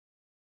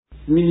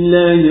بسم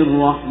الله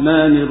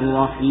الرحمن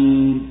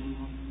الرحيم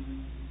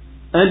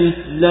ألف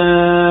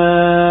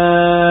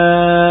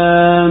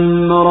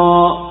لام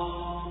را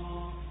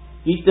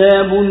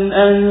كتاب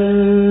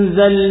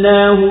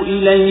أنزلناه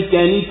إليك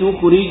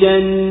لتخرج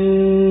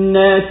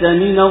الناس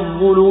من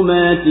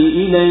الظلمات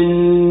إلى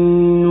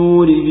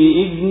النور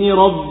بإذن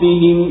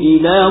ربهم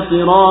إلى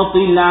صراط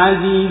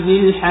العزيز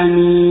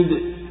الحميد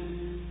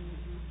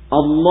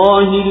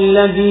الله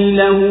الذي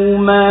له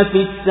ما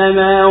في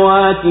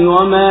السماوات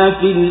وما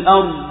في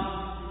الأرض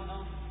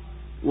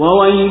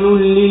وويل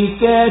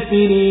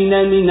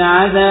للكافرين من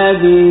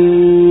عذاب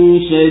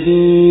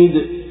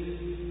شديد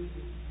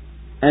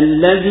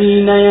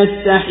الذين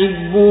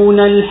يستحبون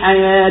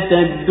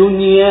الحياة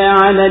الدنيا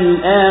على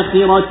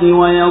الآخرة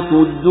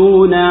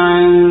ويصدون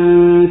عن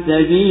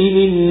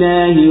سبيل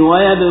الله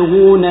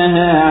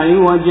ويبغونها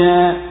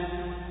عوجا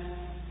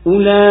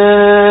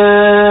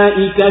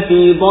أولئك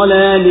في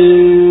ضلال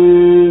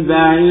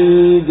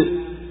بعيد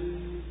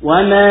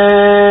وما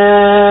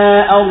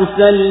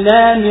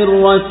أرسلنا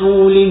من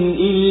رسول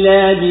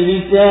إلا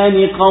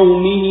بلسان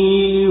قومه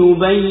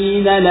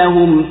ليبين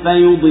لهم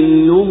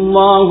فيضل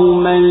الله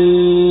من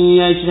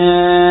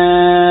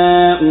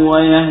يشاء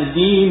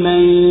ويهدي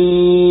من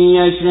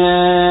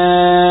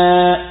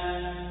يشاء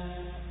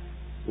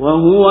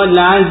وهو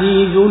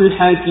العزيز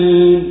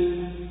الحكيم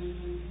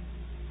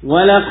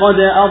ولقد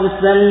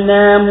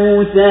أرسلنا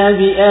موسى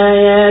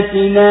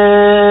بآياتنا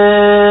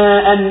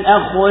أن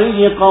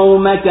أخرج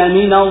قومك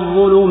من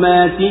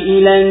الظلمات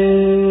إلى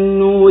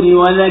النور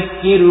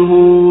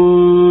وذكرهم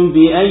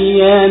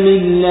بأيام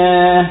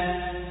الله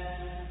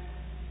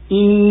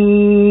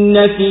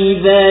إن في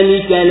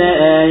ذلك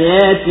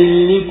لآيات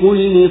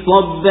لكل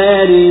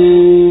صبار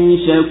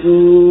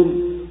شكور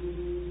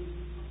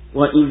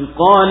وإذ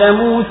قال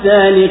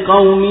موسى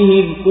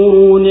لقومه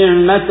اذكروا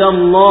نعمة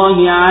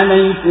الله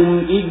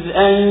عليكم إذ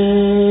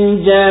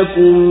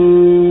أنجاكم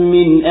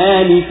من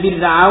آل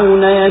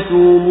فرعون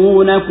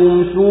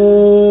يسومونكم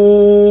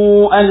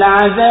سوء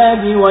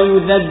العذاب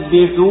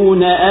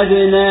ويذبحون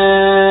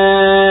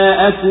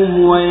أبناءكم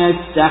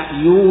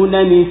ويستحيون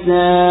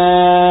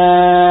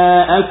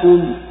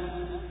نساءكم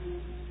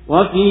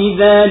وفي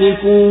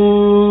ذلكم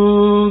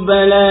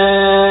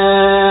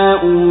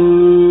بلاء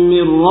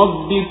من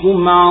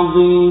ربكم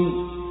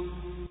عظيم.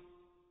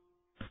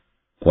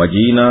 Kwa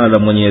jina la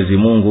Mwenyezi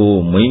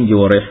Mungu mwingi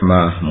wa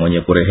rehema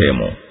mwenye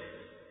kurehemu.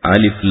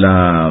 Alif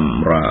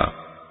Lam Ra.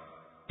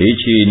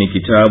 Hichi ni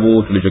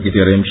kitabu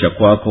tulichokiteremsha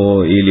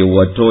kwako ili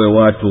uwatoe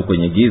watu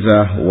kwenye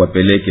giza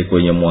uwapeleke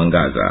kwenye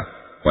mwangaza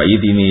kwa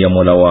idhini ya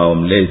Mola wao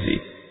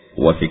mlezi,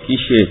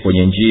 uwafikishe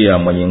kwenye njia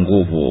mwenye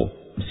nguvu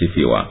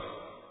msifiwa.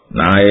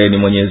 Naye ni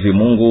Mwenyezi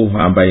Mungu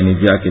ambaye ni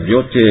vyake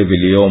vyote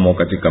viliomo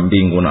katika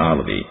mbingu na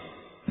ardhi,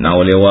 na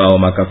ole wao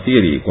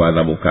makafiri kwa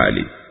adhabu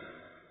kali.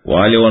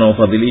 Wale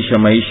wanaofadhilisha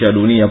maisha ya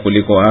dunia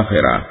kuliko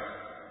akhera,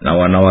 na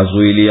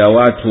wanawazuilia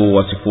watu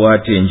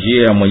wasifuate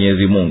njia ya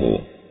Mwenyezi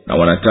Mungu na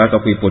wanataka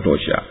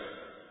kuipotosha,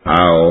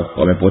 hao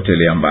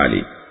wamepotelea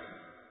mbali.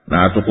 Na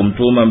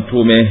hatukumtuma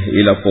mtume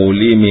ila kwa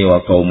ulimi wa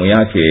kaumu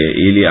yake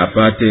ili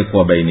apate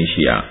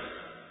kuwabainishia.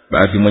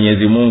 Basi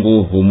Mwenyezi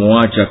Mungu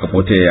humuacha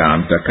akapotea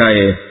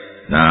amtakaye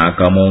na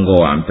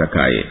akamuongoa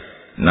amtakaye,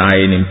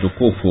 naye ni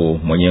mtukufu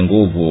mwenye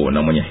nguvu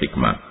na mwenye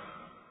hikma.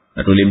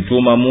 Na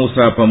tulimtuma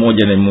Musa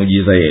pamoja na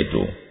miujiza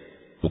yetu,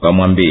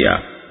 tukamwambia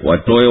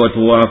watoe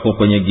watu wako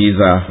kwenye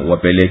giza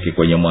wapeleke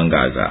kwenye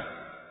mwangaza,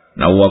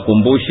 na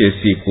uwakumbushe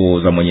siku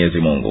za Mwenyezi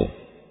Mungu.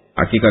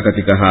 Hakika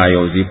katika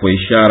hayo zipo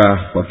ishara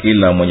kwa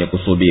kila mwenye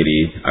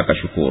kusubiri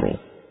akashukuru.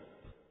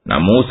 Na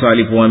Musa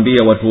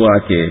alipowaambia watu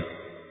wake,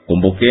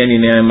 kumbukeni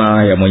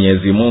neema ya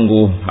Mwenyezi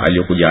Mungu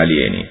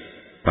aliyokujalieni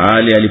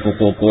pale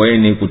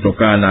alipokuokoeni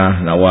kutokana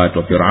na watu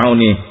wa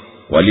Firauni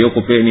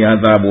waliokupeni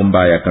adhabu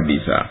mbaya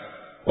kabisa,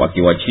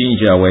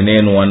 wakiwachinja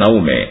wenenu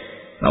wanaume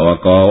na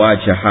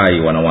wakawawacha hai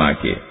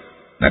wanawake.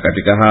 Na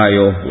katika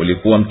hayo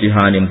ulikuwa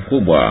mtihani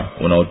mkubwa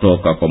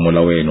unaotoka kwa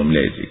Mola wenu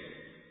mlezi.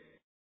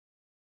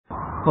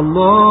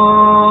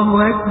 Allahu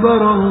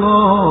Akbar,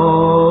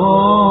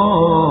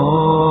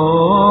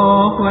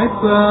 Allahu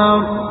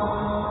Akbar,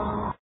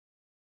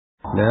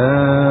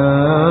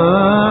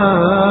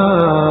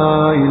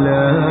 La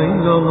ilaha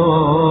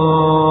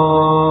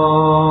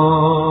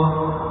illallah.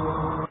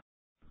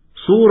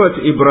 Surat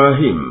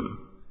Ibrahim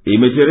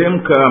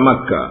imeteremka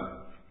Makka.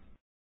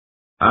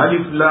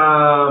 Alif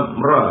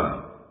Lam Ra.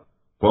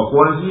 Kwa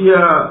kuanzia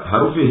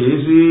harufi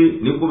hizi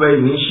ni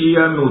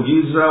kubainishia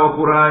muujiza wa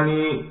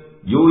Qur'ani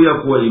juu ya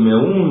kuwa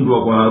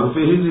imeundwa kwa harufi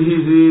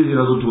hizi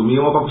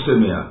zinazotumiwa kwa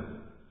kusemea,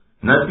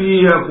 na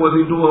pia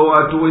kuwazindua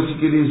watu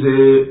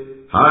waisikilize.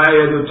 Haya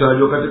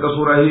yaliyotajwa katika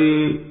sura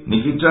hii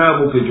ni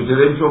kitabu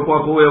kilichoteremshwa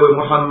kwako wewe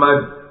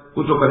Muhammad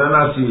kutokana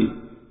nasi,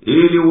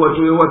 ili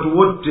uwatoe watu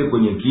wote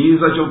kwenye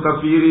kiza cha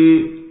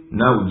ukafiri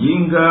na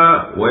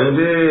ujinga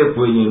waendee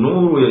kwenye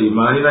nuru ya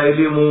imani na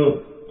elimu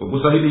kwa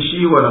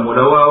kusahilishiwa na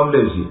Mola wao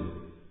mlezi.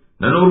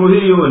 Na nuru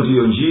hiyo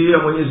ndiyo njia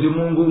Mwenyezi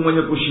Mungu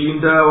mwenye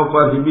kushinda wa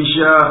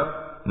kuadhibisha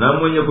na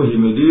mwenye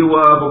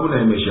kuhimidiwa kwa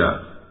kuneemesha.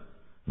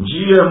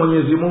 njia ya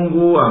Mwenyezi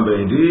Mungu ambaye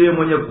ndiye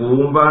mwenye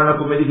kuumba na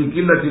kumiliki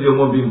kila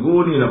kiliomo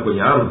mbinguni na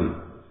kwenye ardhi.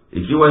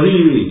 Ikiwa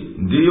hii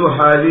ndiyo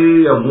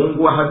hali ya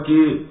Mungu wa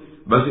haki,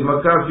 basi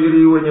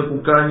makafiri wenye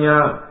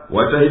kukanya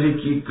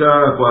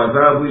watahilikika kwa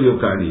adhabu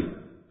iliyokali.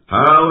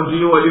 Hao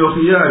ndio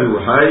waliohiari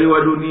uhai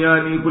wa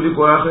duniani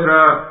kuliko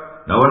akhera,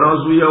 na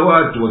wanaozuia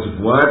watu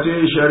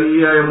wasifuate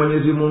sharia ya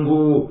Mwenyezi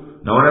Mungu,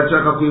 na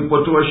wanataka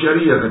kuipotoa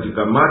sharia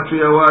katika macho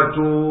ya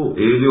watu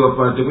ili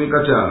wapate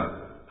kuikataa.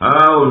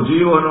 Hao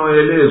ndio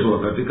wanaoelezwa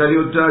katika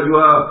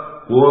liyotajwa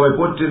kuwa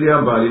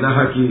wamepotelea mbali na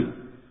haki.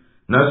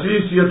 Na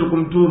sisi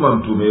hatukumtuma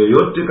mtume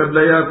yoyote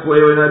kabla yako,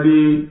 ewe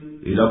nabii,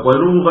 ila kwa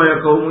lugha ya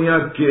kaumu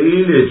yake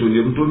ile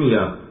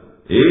tulimtumia,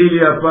 ili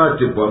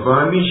apate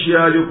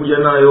kuwafahamisha aliyokuja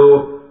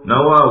nayo,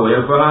 na wao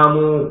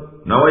wayafahamu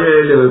na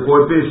wayaelewe kwa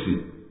wepesi.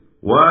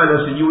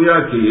 Wala si juu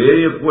yake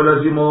yeye kuwa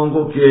lazima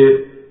waongoke.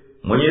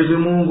 Mwenyezi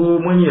Mungu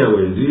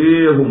mwenyewe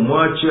ndiye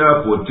humwacha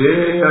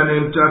potee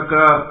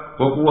anayemtaka,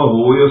 kwa kuwa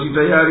huyo si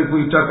tayari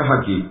kuitaka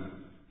haki,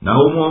 na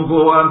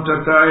humwongoa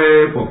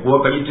mtakaye kwa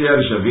kuwa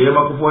kajitayarisha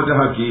vyema kufuata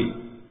haki.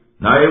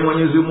 Naye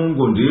Mwenyezi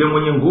Mungu ndiye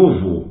mwenye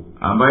nguvu,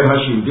 ambaye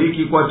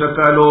hashindiki kwa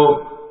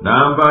takalo,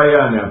 na ambaye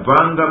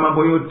anayapanga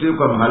mambo yote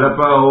kwa mahala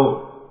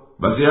pao.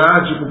 Basi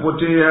haachi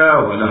kupotea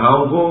wala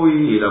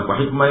haongoi ila kwa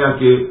hikma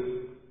yake.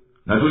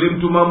 Na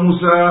tulimtuma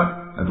Musa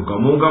na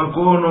tukamunga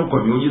mkono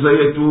kwa miujiza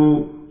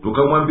yetu,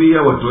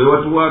 tukamwambia watoe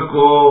watu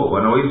wako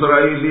wana wa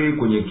Israeli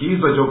kwenye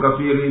kisa cha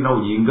ukafiri na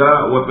ujinga,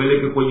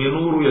 wapeleke kwenye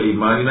nuru ya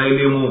imani na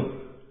elimu,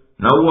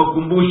 na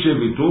uwakumbushe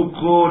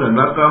vituko na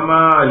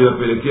nakama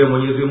aliyopelekea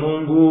Mwenyezi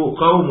Mungu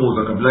kaumu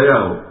za kabla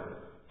yao.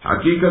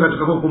 Hakika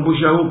katika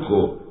kukumbusha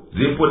huko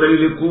zipo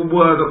dalili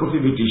kubwa za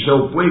kuthibitisha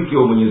upweke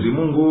wa Mwenyezi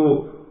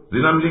Mungu,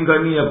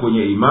 zinamlingania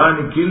kwenye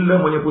imani kila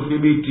mwenye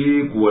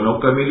kuthibiti kuwa na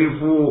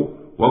ukamilifu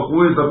wa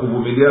kuweza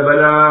kuvumilia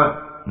balaa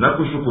na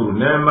kushukuru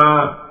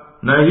neema,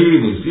 na hii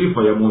ni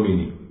sifa ya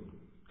muumini.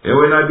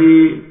 Ewe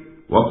nabii,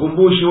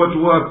 wakumbushe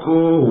watu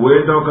wako,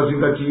 huenda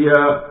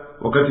wakazingatia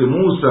wakati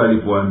Musa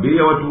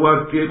alipoambia watu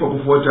wake kwa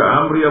kufuata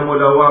amri ya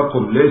Mola wako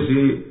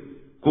mlezi.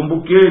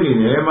 Kumbukeni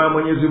neema ya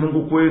Mwenyezi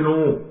Mungu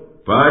kwenu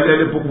pale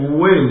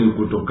alipokuvueni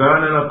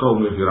kutokana na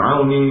kaumu ya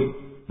Firauni,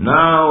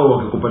 nao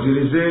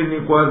wakikupatilizeni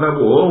kwa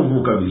adhabu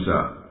ovu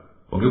kabisa,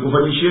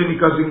 wakikufanyisheni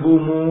kazi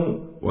ngumu,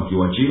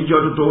 wakiwachinja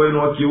watoto wenu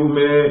wa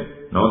kiume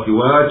na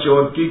wakiwaacha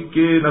wa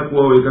kike, na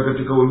kuwaweka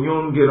katika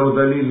unyonge na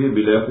udhalili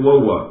bila ya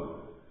kuwaua.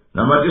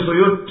 Na mateso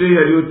yote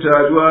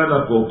yaliyotajwa na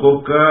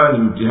kuokoka ni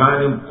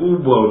mtihani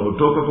mkubwa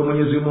unaotoka kwa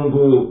Mwenyezi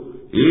Mungu,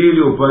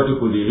 ili upate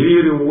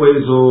kudhihiri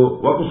uwezo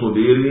wa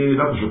kusubiri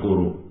na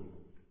kushukuru.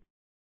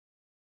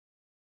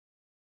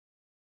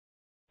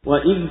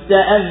 وَإِذْ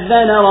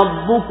تَأَذَّنَ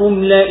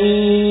رَبُّكُمْ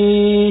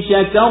لَئِن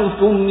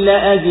شَكَرْتُمْ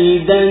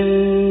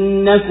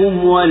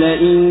لَأَزِيدَنَّكُمْ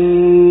وَلَئِن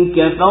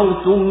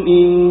كَفَرْتُمْ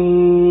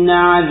إِنَّ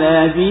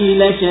عَذَابِي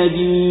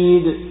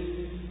لَشَدِيدٌ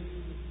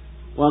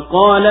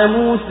وَقَالَ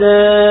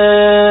مُوسَى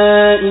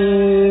إِن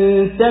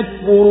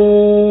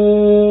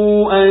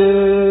تَكْفُرُوا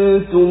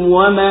أَنتُمْ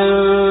وَمَن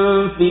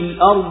فِي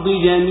الْأَرْضِ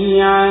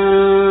جَمِيعًا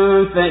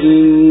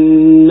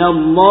فَإِنَّ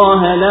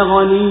اللَّهَ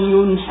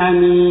لَغَنِيٌّ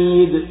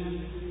حَمِيدٌ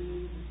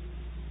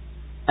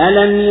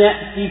أَلَمْ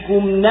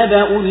يَأْتِكُمْ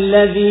نَبَأُ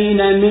الَّذِينَ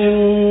مِنْ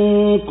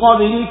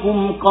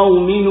قَبْلِكُمْ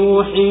قَوْمِ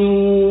نُوحٍ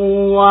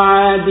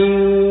وَعَادٍ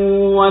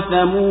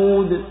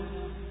وَثَمُودَ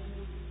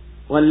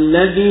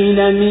وَالَّذِينَ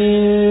مِنْ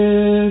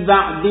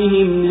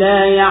بَعْدِهِمْ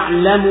لَا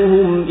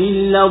يَعْلَمُهُمْ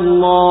إِلَّا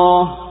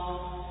اللَّهُ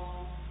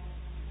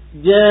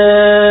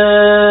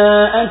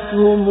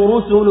جَاءَتْهُمْ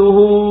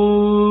رُسُلُهُم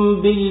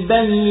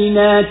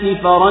بِالْبَيِّنَاتِ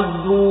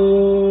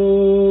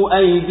فَرَدُّوا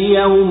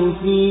أَيْدِيَهُمْ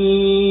فِي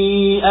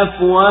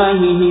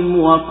أَفْوَاهِهِمْ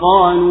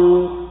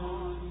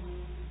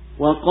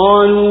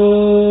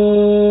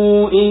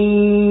وَقَالُوا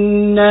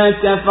إِنَّا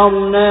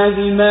كَفَرْنَا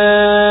بِمَا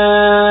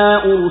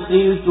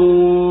أُرْسِلْتُم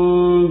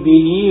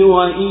بِهِ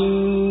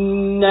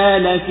وَإِنَّا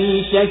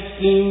لَفِي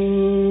شَكٍّ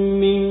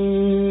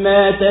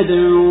مِّمَّا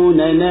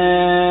تَدْعُونَنَا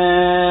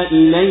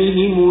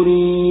إِلَيْهِ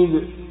مُرِيبٍ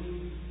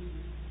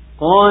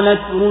قالت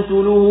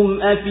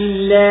رسلهم أفي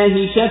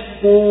الله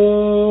شك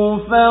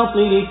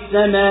فاطر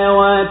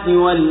السماوات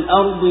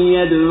والأرض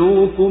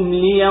يدعوكم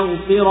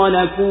ليغفر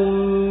لكم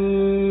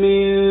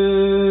من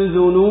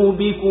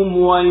ذنوبكم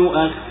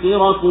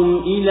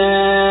ويؤخركم إلى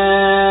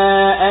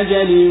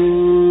أجل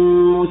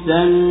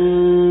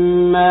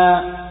مسمى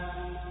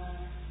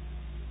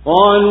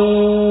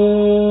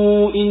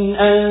قالوا إن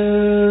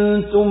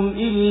أنتم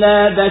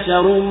إلا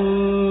بشر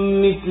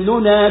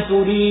مثلنا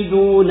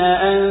تريدون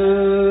أن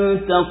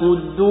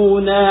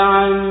تصدونا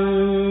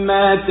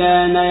عما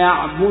كان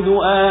يعبد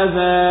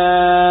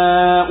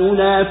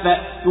آباؤنا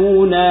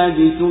فأتونا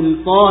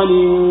بسلطان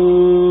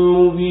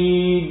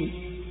مبين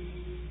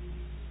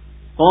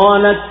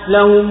قالت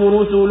لهم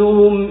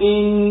رسلهم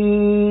إن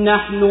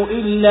نحن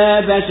إلا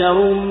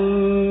بشر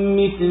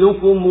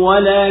مثلكم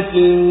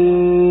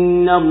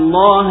ولكن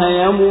الله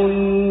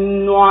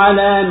يمن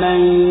على من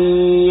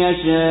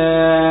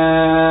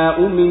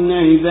يشاء من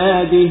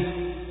عباده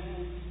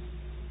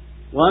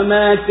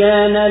وما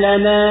كان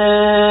لنا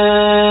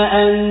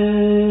أن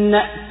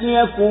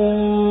نأتيكم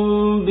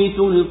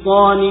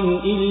بسلطان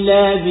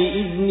إلا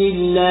بإذن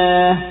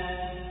الله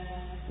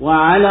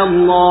وعلى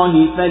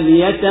الله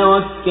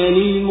فليتوكل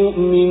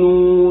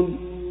المؤمنون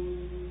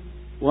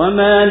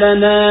وما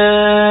لنا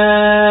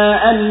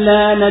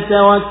ألا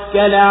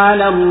نتوكل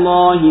على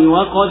الله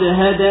وقد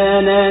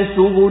هدانا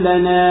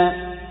سبلنا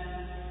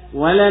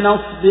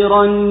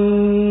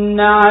ولنصبرن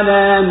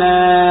على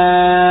ما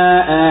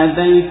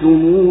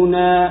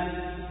آذيتمونا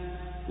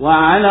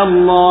وعلى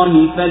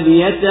الله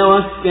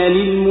فليتوكل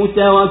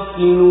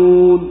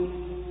المتوكلون.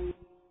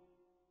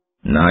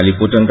 Na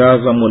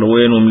alipotangaza Mola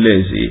wenu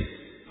mlezi,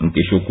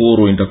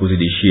 mkishukuru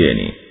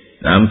nitakuzidishieni,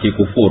 na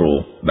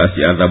mkikufuru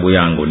basi adhabu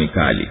yangu ni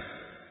kali.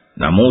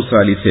 Na Musa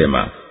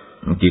alisema,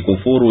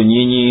 mkikufuru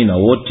nyinyi na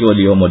wote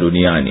waliomo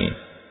duniani,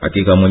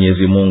 hakika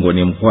Mwenyezi Mungu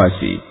ni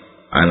mkwasi,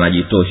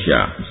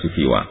 anajitosha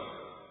msifiwa.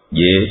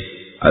 Je,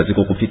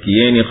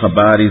 hazikukufikieni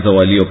habari za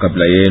walio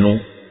kabla yenu,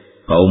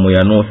 kaumu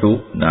ya Nuhu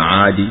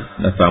na Adi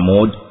na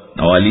Thamud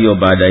na walio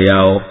baada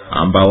yao,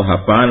 ambao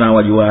hapana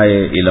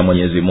wajuaye ila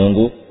Mwenyezi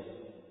Mungu?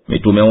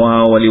 Mitume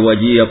wao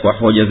waliwajia kwa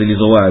hoja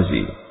zilizo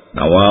wazi,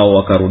 na wao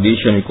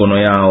wakarudisha mikono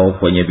yao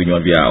kwenye vinywa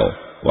vyao,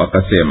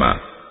 wakasema,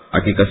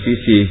 hakika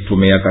sisi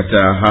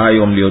tumeyakataa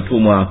hayo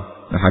mliotumwa,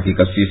 na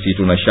hakika sisi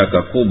tuna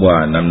shaka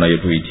kubwa na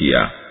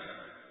mnayotuitia.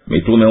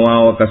 Mitume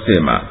wao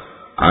wakasema,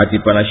 ati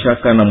pana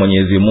shaka na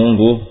Mwenyezi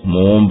Mungu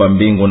muumba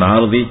mbingu na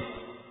ardhi?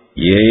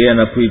 Yeye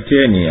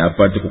anakuiteni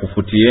apate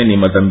kukufutieni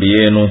madhambi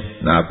yenu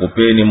na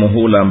akupeni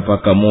muhula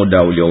mpaka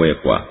muda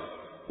uliowekwa.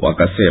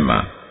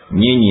 Wakasema,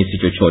 nyinyi si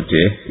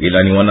chochote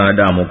ila ni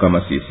wanadamu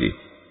kama sisi,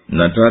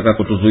 mnataka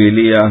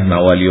kutuzuilia na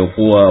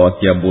waliokuwa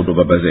wakiabudu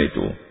baba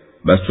zetu,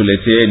 basi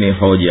tuleteeni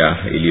hoja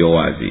iliyo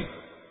wazi.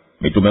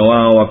 Mitume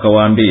wao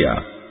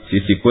wakawaambia,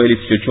 sisi kweli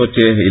si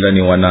chochote ila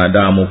ni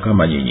wanadamu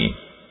kama nyinyi,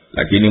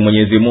 lakini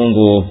Mwenyezi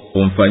Mungu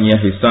humfanyia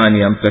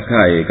hisani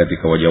amtakaye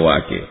katika waja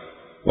wake,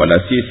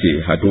 wala sisi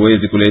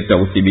hatuwezi kuleta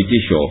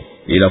uthibitisho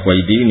ila kwa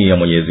idhini ya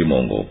Mwenyezi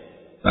Mungu,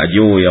 na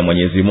juu ya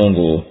Mwenyezi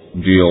Mungu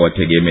ndio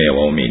wategemee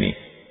waumini.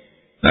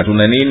 Na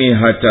tuna nini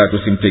hata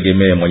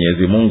tusimtegemee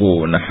Mwenyezi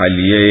Mungu, na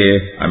hali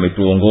yeye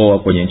ametuongoa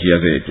kwenye njia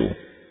zetu?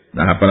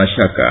 Na hapana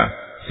shaka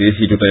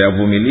sisi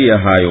tutayavumilia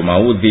hayo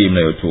maudhi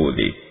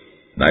mnayotuudhi,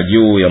 na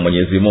juu ya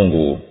Mwenyezi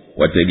Mungu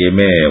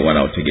wategemee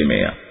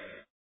wanaotegemea.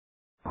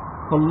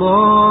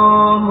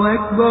 Allahu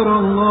Akbar,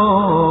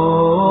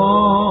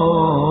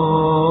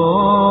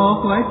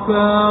 Allahu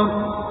Akbar.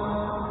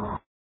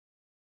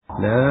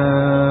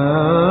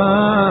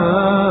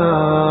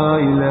 La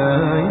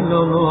ilaha illa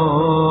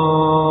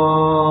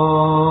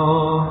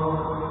Allah.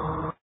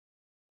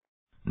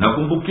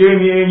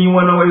 Nakumbukeni enyi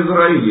wana wa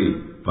Israeli,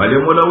 pale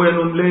Mola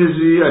wenu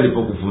mlezi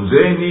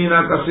alipokufunzeni na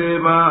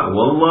akasema,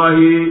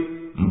 wallahi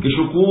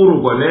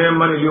mkishukuru kwa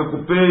neema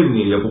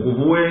niliyokupeni ya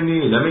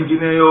kukuvueni na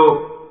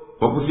mengineyo,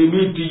 kwa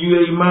kuthibiti juu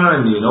ya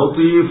imani na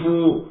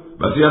utiifu,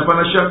 basi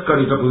hapana shaka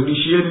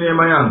nitakuzidishieni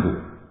neema yangu.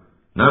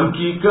 Na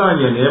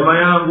mkiikanya neema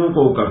yangu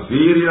kwa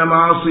ukafiri na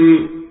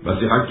maasi,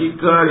 basi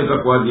hakika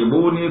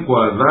nitakuadhibuni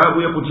kwa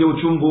adhabu ya kutia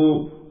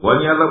uchungu,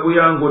 kwani adhabu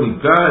yangu ni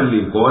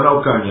kali kwa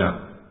wanaokanya.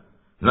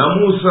 Na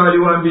Musa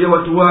aliwaambia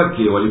watu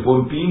wake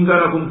walipompinga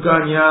na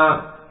kumkanya,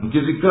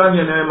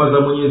 mkizikanya neema za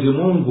Mwenyezi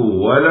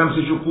Mungu wala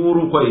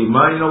msishukuru kwa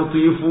imani na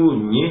utiifu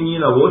nyinyi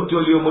na wote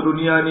waliomo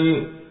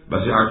duniani,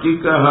 basi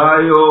hakika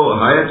hayo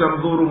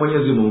hayatamdhuru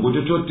Mwenyezi Mungu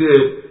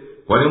chochote,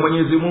 kwani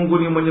Mwenyezi Mungu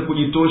ni mwenye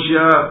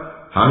kujitosha,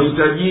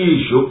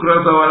 hahitaji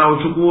shukra za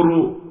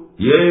wanaoshukuru.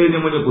 Yeye ni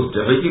mwenye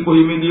kustahiki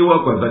kuhimidiwa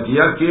kwa dhati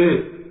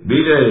yake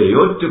bila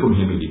yeyote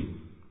kumhimidi.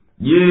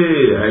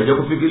 Je,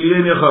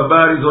 haijakufikirieni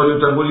habari za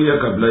waliotangulia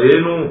kabla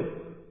yenu,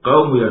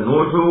 kaumu ya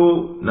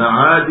Nuhu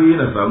na Adi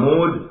na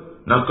Thamud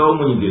na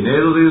kaumu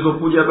nyinginezo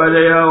zilizokuja baada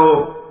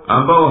yao,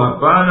 ambao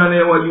hapana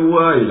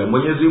anayewajua ila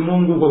Mwenyezi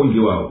Mungu kwa wingi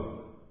wao?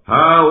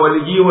 Hao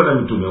walijiwa na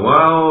mitume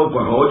wao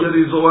kwa hoja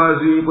zilizo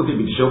wazi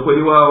kuthibitisha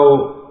ukweli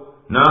wao,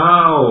 na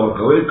hao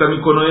wakaweka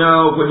mikono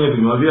yao kwenye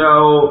vinywa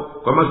vyao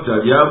kwa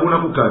mastaajabu na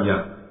kukanya.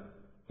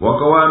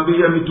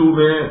 Wakawaambia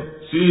mitume,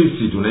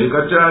 sisi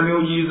tunaikataa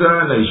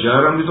miujiza na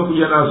ishara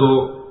mlizokuja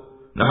nazo,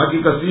 na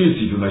hakika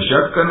sisi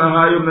tunashaka na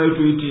hayo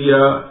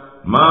mnayotuitia,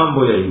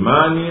 mambo ya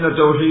imani na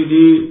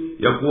tauhidi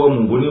ya kuwa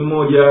Mungu ni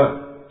mmoja.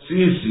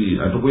 Sisi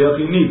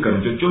hatukuyakinika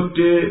ni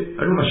chochote,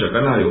 hatuna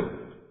shaka nayo.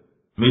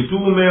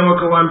 Mitume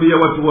wakawaambia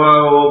watu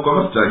wao kwa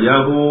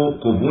mastaajabu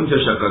kuvunja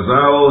shaka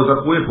zao za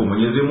kuwepo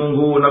Mwenyezi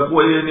Mungu na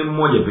kuwa yeye ni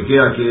mmoja peke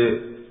yake.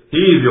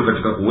 Hivyo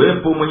katika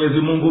kuwepo Mwenyezi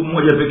Mungu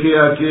mmoja peke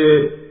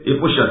yake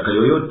ipo shaka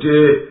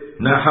yoyote,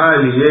 na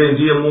hali yeye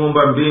ndiye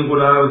muumba mbingu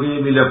na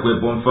ardhi bila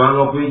kuwepo mfano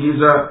wa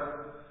kuigiza?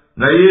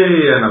 Na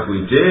yeye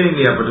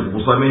anakuiteni apate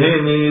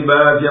kukusameheni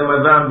baadhi ya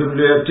madhambi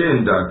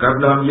mliyoyatenda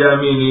kabla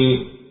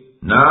hamjaamini,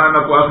 na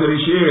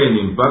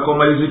anakuakhirisheni mpaka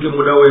umalizike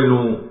muda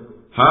wenu.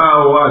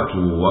 Hao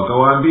watu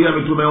wakawaambia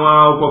mitume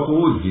wao kwa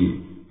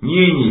kuudhi,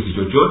 nyinyi si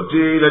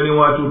chochote ila ni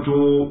watu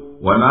tu,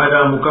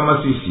 wanadamu kama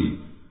sisi,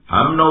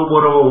 hamna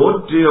ubora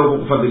wowote wa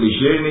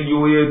kukufadhilisheni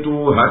juu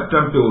yetu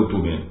hata mpewe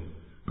utume.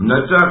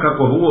 mnataka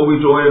kwa huo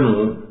wito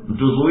wenu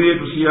mtuzuie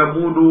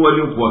tusiabudu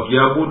waliokuwa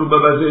wakiabudu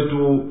baba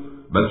zetu,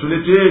 basi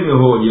tuleteni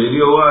hoja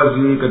iliyo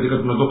wazi katika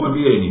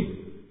tunazokwambieni.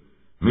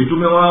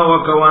 Mitume wao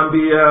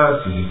wakawaambia,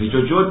 sisi si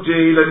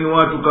chochote ila ni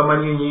watu kama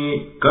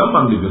nyinyi,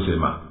 kama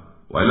mlivyosema.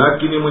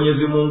 Walakini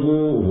Mwenyezi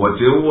Mungu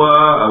huwateua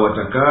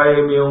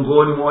awatakaye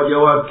miongoni mwa waja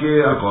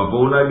wake, akawapa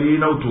unabii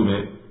na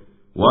utume.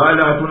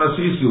 Wala hatuna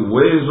sisi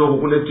uwezo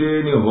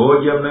kukuleteni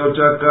hoja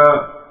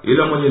mnayotaka,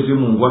 ila Mwenyezi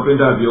Mungu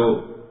apendavyo.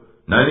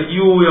 Na ni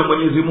juu ya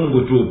Mwenyezi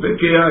Mungu tu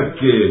peke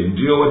yake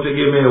ndiyo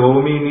wategemee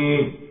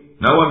waumini,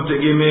 na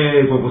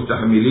wamtegemee kwa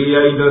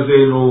kustahimilia inda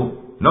zenu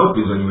na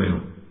upinzani wenu.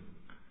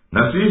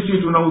 Na sisi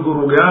tuna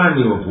udhuru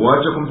gani wa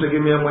kuacha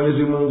kumtegemea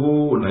Mwenyezi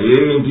Mungu, na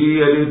yeye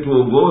ndiye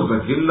aliyetuongoza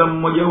kila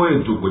mmoja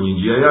wetu kwenye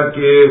njia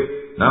yake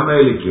na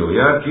maelekeo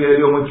yake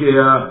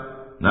aliyomwekea,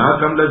 na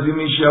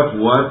akamlazimisha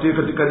afuate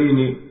katika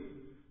dini.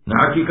 Na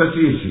hakika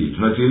sisi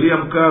tunatilia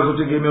mkazo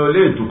tegemeo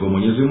letu kwa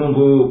Mwenyezi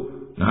Mungu,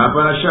 na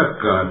hapana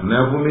shaka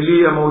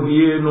tunayavumilia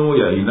maudhi yenu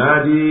ya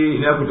inadi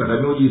na ya kutaka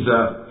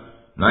miujiza.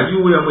 Na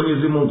juu ya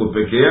Mwenyezi Mungu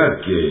peke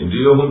yake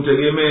ndiyo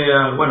humtegemea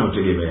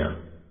wanaotegemea.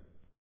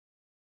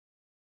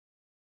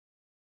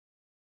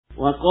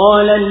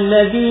 وقال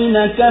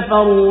الذين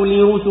كفروا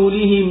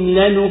لرسلهم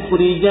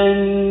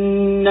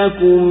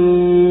لنخرجنكم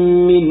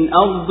من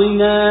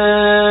أرضنا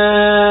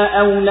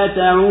أو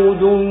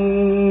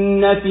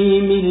لتعودن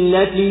في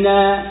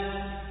ملتنا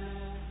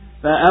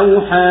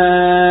فأوحى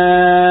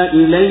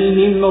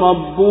إليهم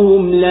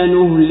ربهم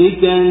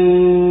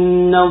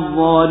لنهلكن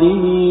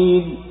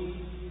الظالمين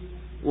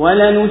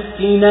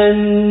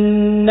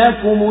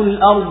ولنسكننكم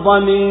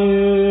الأرض من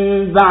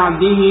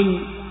بعدهم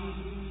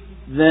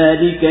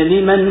ذلك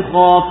لمن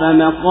خاف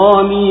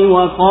مقامي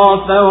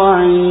وخاف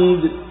وعيد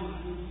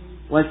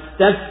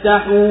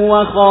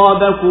واستفتحوا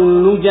وخاب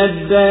كل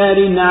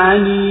جبار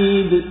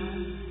عنيد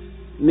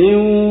من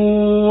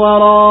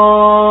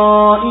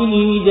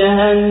ورائه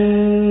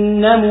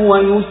جهنم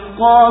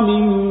ويسقى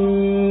من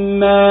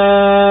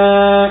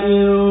ماء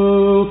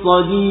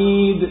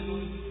صديد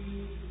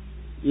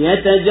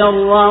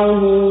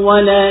يتجرعه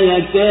ولا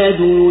يكاد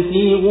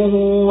يسيغه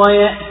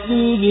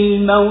ويأتيه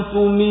الموت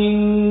من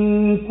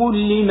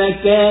كل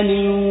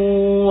مكان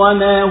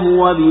وما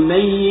هو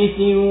بميت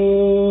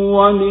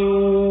ومن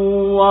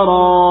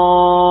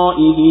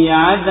ورائه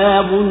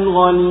عذاب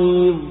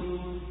غليظ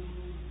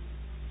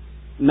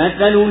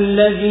مثل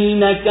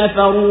الذين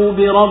كفروا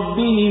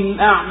بربهم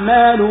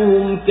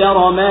أعمالهم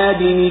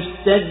كرماد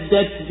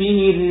اشتدت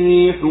به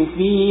الريح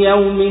في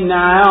يوم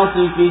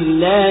عاصف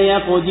لا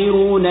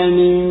يقدرون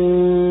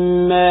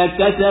مما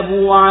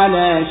كسبوا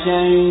على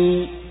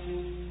شيء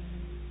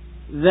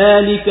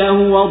ذلك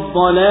هو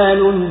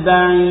الضلال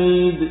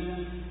البعيد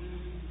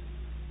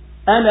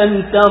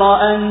ألم تر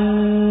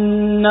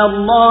أن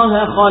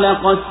الله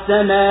خلق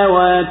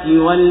السماوات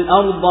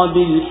والأرض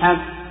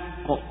بالحق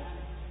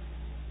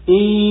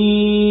إن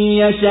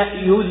يشأ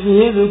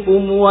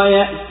يذهبكم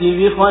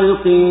ويأتي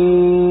بخلق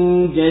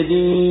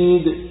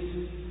جديد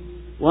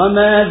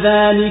وما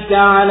ذلك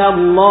على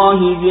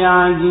الله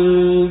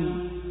بعزيز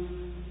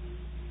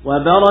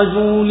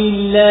وبرزوا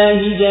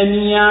لله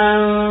جميعا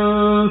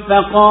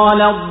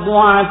فقال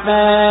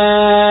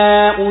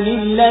الضعفاء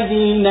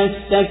للذين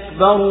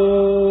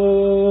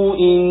استكبروا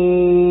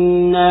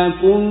إنا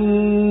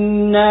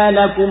كنا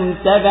لكم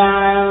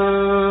تبعا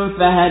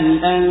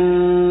فهل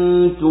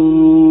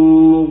أنتم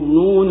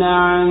مغنون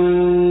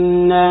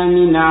عنا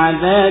من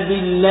عذاب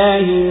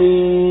الله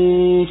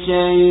من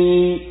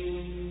شيء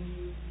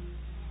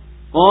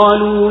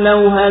قالوا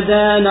لو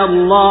هدانا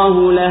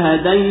الله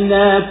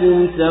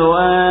لهديناكم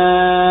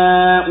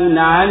سواء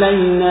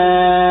علينا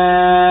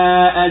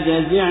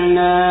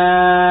أجزعنا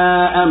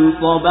أم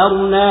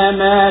صبرنا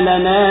ما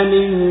لنا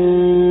من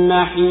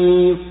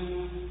محيص.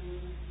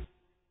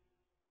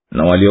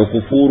 Na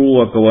waliokufuru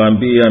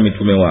wakawaambia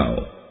mitume wao,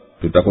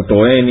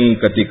 tutakutoeni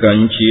katika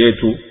nchi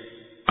yetu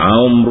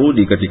au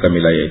mrudi katika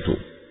mila yetu.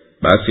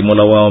 Basi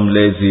Mola wao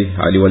mlezi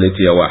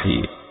aliwaletea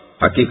wahi,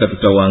 hakika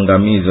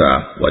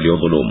tutawaangamiza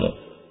waliodhulumu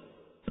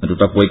na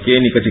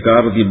tutakuwekeni katika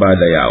ardhi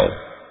baada yao.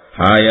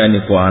 Haya ni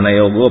kwa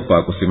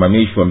anayeogopa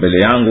kusimamishwa mbele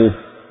yangu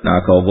na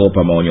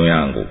akaogopa maonyo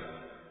yangu,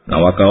 na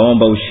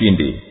wakaomba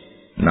ushindi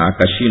na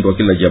akashindwa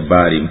kila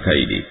jabari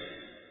mkaidi,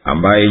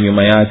 ambaye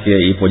nyuma yake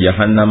ipo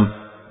jahannam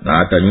na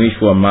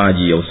atanywishwa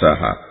maji ya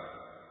usaha,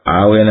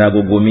 awe na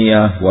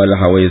gugumia wala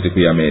hawezi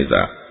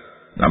kuyameza,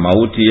 na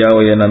mauti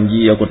yao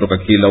yanamjia kutoka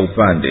kila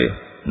upande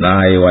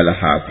naye wala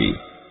hafi.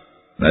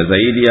 Na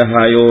zaidi ya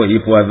hayo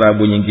ipo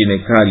adhabu nyingine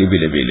kali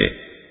vile vile.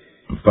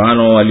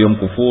 Mfano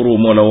waliomkufuru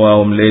Mola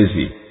wao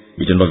mlezi,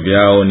 vitendo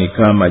vyao ni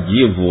kama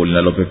jivu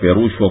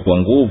linalopeperushwa kwa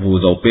nguvu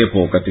za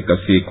upepo katika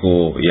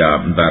siku ya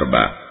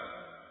mdharba.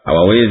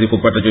 Hawawezi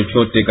kupata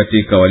chochote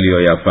katika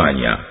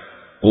walioyafanya,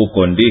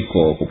 huko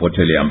ndiko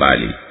kupotelea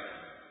mbali.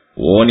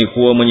 Uoni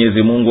kuwa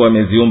Mwenyezi Mungu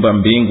ameziumba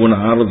mbingu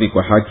na ardhi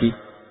kwa haki?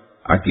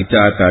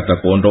 Akitaka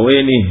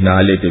atakuondoweni na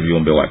alete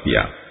viumbe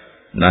wapya,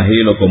 na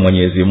hilo kwa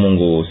Mwenyezi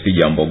Mungu si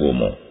jambo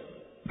gumu.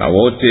 Na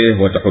wote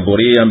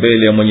watahudhuria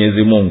mbele ya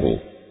Mwenyezi Mungu,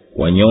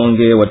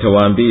 wanyonge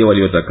watawaambia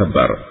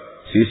waliotakabar,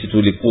 sisi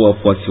tulikuwa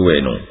wafuasi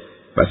wenu,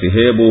 basi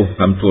hebu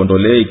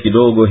hamtuondolei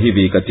kidogo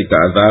hivi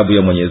katika adhabu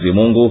ya Mwenyezi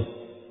Mungu.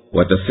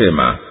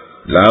 Watasema,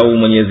 lau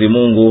Mwenyezi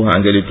Mungu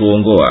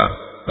angelituongoa,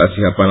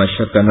 basi hapana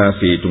shaka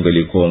nasi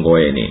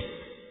tungelikuongoeni.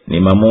 Ni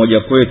mamoja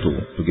kwetu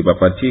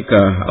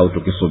tukipapatika au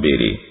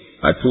tukisubiri,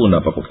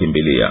 hatuna pa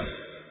kukimbilia.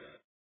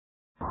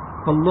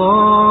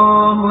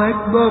 Allahu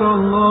Akbar,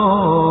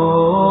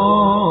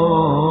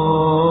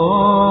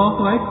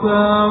 Allahu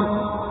Akbar.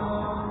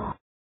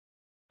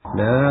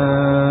 La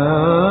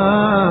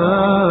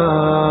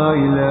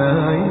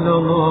ilaha illa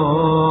Allah.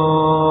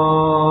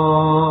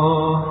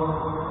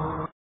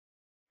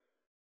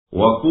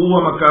 Wakuu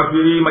wa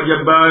makafiri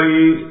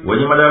majabari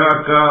wenye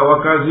madaraka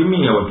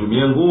wakazimia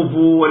watumie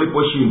nguvu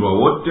waliposhindwa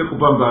wote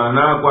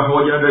kupambana kwa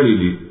hoja na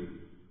dalili.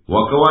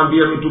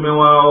 Wakawaambia mitume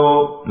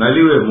wao, na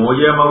liwe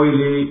moja ya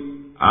mawili,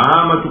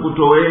 ama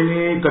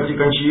tukutoweni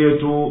katika nchi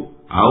yetu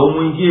au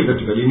mwingie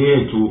katika dini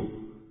yetu.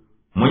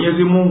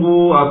 Mwenyezi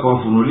Mungu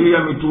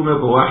akawafunulia mitume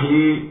kwa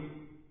wahi,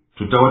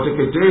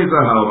 tutawateketeza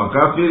hao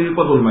makafiri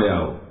kwa dhulma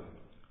yao,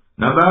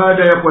 na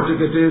baada ya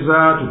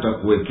kuwateketeza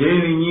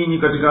tutakuwekeni nyinyi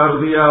katika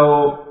ardhi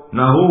yao,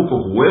 na huko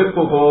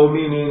kuwekwa kwa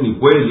waumini ni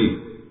kweli.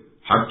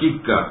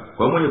 Hakika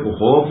kwa mwenye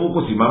kuhofu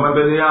kusimama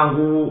mbele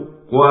yangu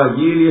kwa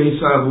ajili ya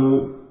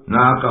hisabu,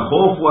 na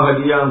akahofu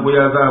ahadi yangu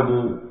ya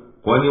adhabu,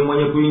 kwani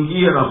mwenye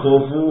kuingia na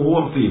hofu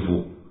huwa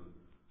mfifu.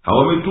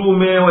 Hawa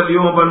mitume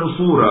waliomba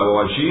nusura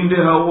wawashinde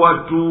hao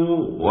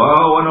watu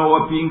wao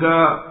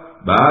wanaowapinga,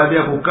 baada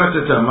ya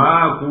kukata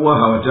tamaa kuwa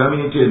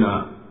hawataamini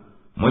tena.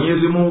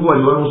 Mwenyezi Mungu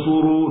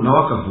aliwanusuru na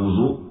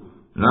wakafuzu,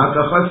 na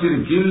akafasiri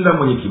kila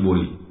mwenye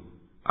kiburi.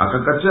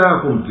 Akakataa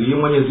kumtii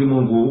Mwenyezi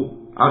Mungu,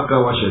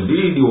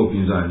 akawashadidi wa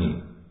upinzani.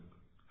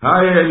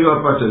 Haya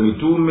yaliyowapata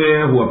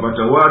mitume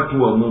huwapata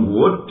watu wa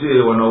Mungu wote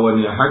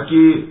wanaowania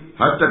haki,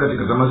 hata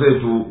katika zama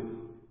zetu.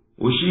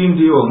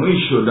 Ushindi wa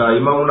mwisho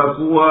daima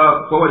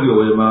unakuwa kwa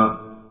waliowema,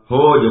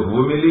 hoja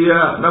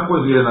kuvumilia na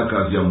kuendelea na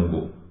kazi ya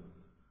Mungu.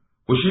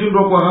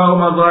 Kushindwa kwa hao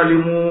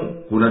madhalimu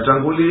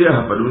kunatangulia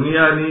hapa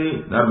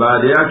duniani, na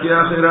baada yake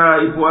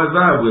akhera ipo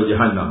adhabu ya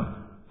Jahannam.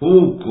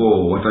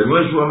 Huko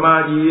watanyweshwa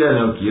maji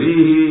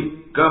yanayokirihi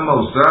kama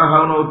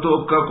usaha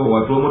unaotoka kwa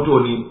watu wa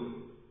motoni.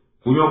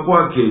 Kunywa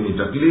kwake ni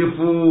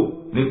taklifu,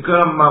 ni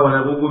kama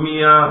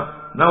wanagugumia,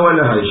 na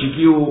wala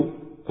haishikiu,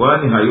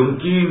 kwani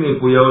hayumkini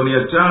kuyaonea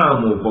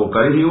tamu kwa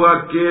ukarihi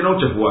wake na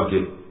uchafu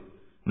wake.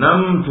 Na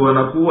mtu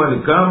anakuwa ni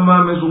kama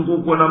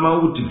amezungukwa na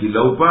mauti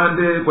kila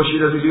upande kwa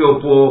shida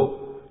ziliopo,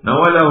 na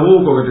wala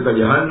huko katika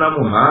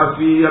Jahanamu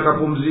hafi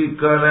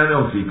akapumzika na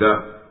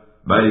yanayofika,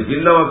 bali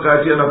kila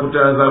wakati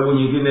anakuta adhabu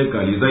nyingine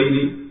kali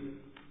zaidi.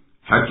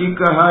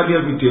 Hakika hali ya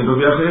vitendo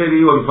vya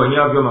kheri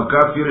wavifanyavyo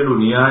makafiri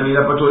duniani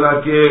na pato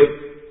lake,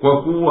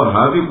 kwa kuwa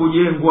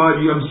havikujengwa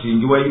juu ya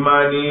msingi wa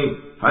imani,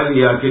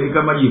 hali yake ni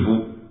kama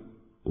jivu.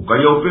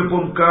 Ukaja upepo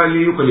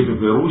mkali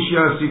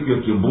ukalipeperusha siku ya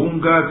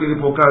kimbunga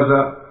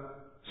kilipokaza.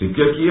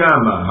 Siku ya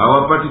Kiyama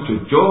hawapati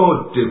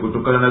chochote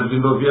kutokana na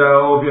vitendo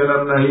vyao vya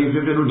namna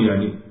hivyo vya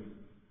duniani.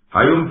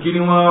 Hayumkini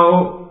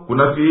wao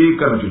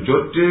kunafiika na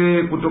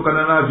chochote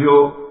kutokana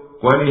navyo,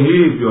 kwani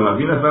hivyo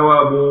havina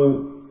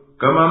thawabu,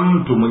 kama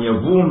mtu mwenye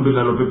vumbi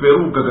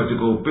linalopeperuka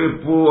katika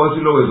upepo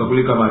asiloweza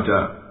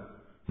kulikamata.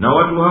 Na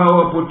watu hawa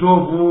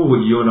wapotovu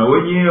hujiona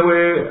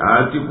wenyewe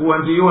ati kuwa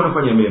ndio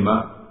wanafanya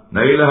mema,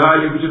 na ila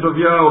hali vitendo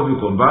vyao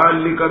viko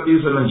mbali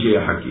kabisa na njia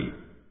ya haki.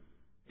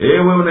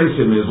 Ewe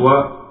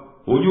unaisemezwa,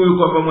 hujui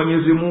kwamba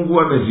Mwenyezi Mungu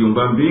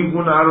ameziumba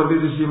mbingu na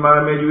ardhi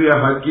zisimame juu ya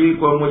haki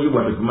kwa mujibu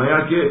wa hikima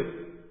yake?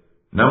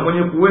 Na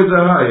mwenye kuweza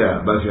haya,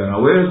 basi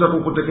anaweza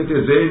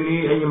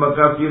kukuteketezeni enyi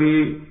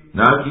makafiri,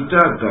 na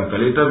akitaka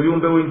kaleta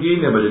viumbe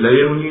wengine badala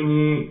yenu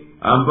nyinyi,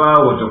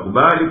 ambao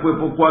watakubali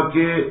kuwepo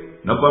kwake,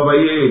 na kwamba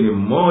yeye ni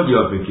mmoja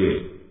wa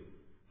pekee.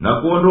 Na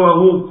kuondoa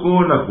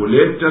huko na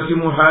kuleta si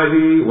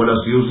muhali wala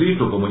si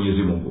uzito kwa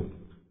Mwenyezi Mungu.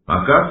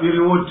 Makafiri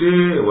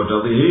wote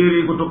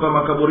watadhihiri kutoka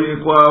makaburini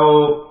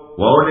kwao,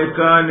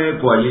 waonekane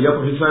kwa ajili ya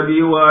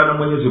kuhisabiwa na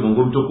Mwenyezi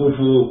Mungu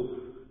mtukufu.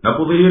 Na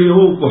kudhihiri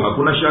huko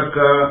hakuna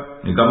shaka,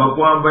 ni kama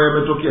kwamba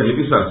yametokea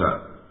hivi sasa.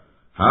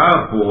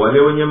 Hapo wale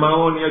wenye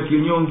maoni ya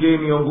kinyonge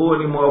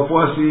miongoni mwa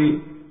wafuasi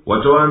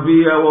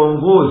watawaambia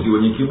waongozi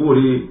wenye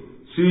kiburi,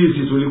 sisi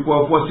tulikuwa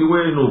wafuasi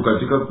wenu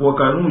katika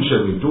kuwakanusha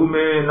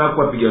mitume na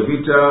kuwapiga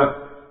vita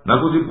na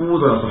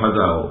kuzipuuza nasaha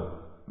zao.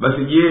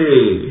 Basi je,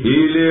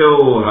 hii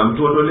leo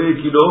hamtuondolei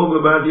kidogo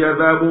baadhi ya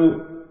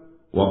adhabu?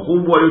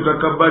 Wakubwa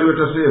waliotakabari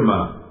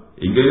watasema,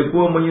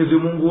 ingelikuwa Mwenyezi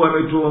Mungu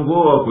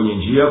ametuongoa kwenye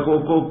njia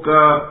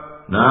kuokoka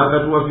na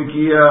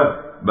akatuwafikia,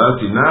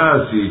 basi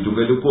nasi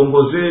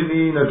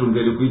tungelikuongozeni na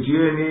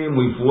tungelikuitieni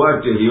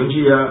muifuate hiyo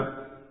njia.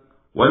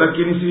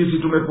 Walakini sisi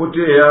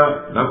tumepotea,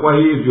 na kwa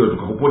hivyo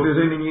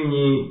tukakupotezeni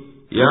nyinyi,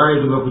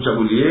 yani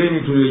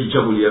tukakuchagulieni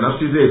tuliojichagulia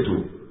nafsi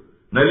zetu.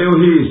 Na leo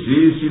hii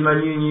sisi na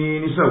nyinyi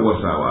ni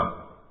sawa sawa,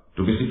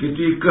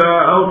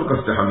 tukisikitika au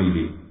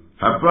tukastahamili,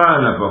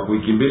 hapana pa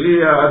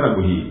kuikimbilia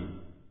adhabu hii.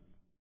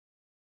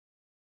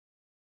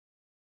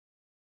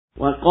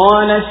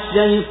 وقال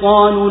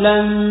الشيطان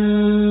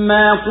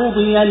لما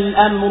قضي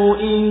الأمر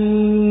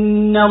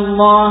إن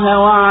الله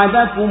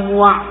وعدكم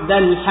وعد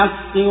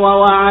الحق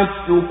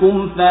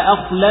ووعدتكم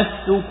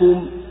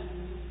فأخلفتكم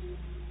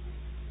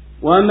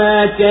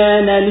وما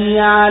كان لي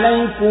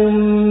عليكم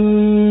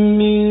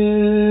من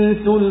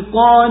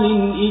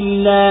سلطان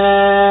إلا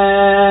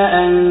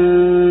أن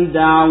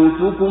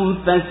دعوتكم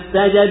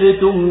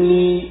فاستجبتم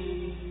لي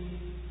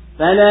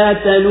فلا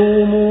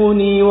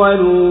تلوموني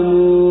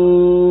ولوموا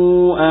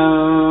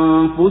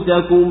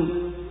أنفسكم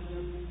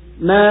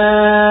ما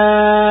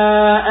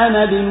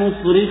أنا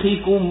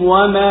بمصرخكم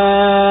وما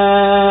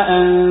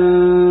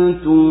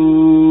أنتم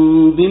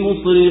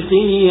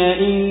بمصرخي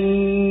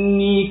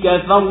إني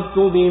كفرت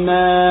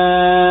بما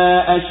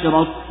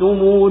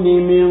أشركتمون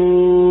من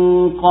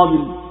قبل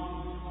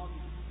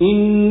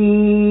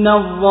إن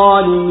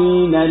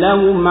الظالمين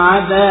لهم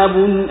عذاب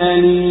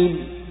أليم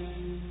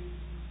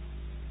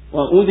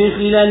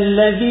وأدخل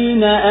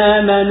الذين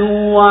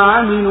آمنوا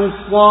وعملوا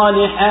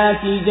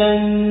الصالحات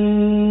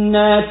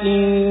جنات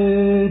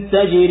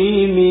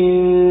تجري من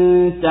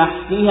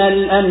تحتها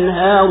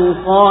الأنهار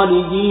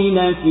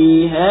خالدين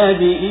فيها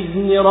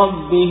بإذن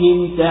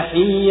ربهم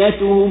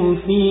تحيتهم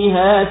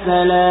فيها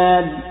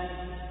سلام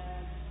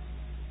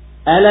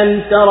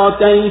ألم تر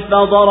كيف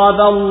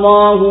ضرب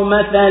الله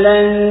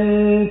مثلا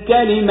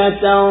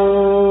كلمة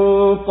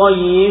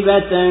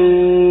طيبة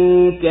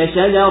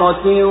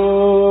كشجرة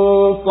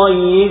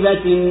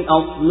طيبة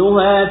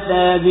أصلها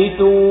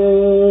ثابت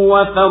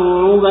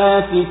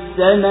وفرعها في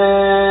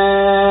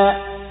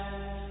السماء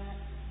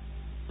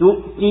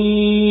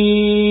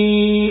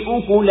تؤتي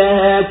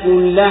أكلها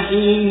كل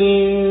حين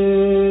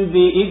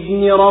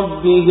بإذن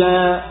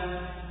ربها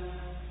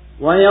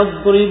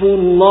ويضرب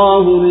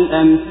الله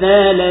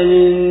الأمثال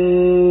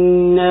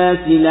للناس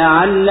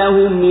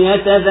لعلهم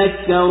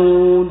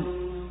يتذكرون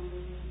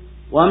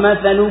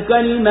ومثل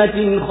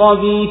كلمة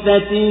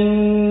خبيثة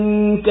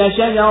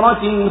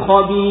كشجرة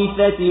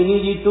خبيثة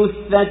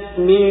اجتثت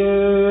من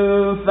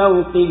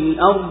فوق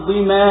الأرض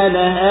ما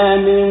لها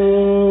من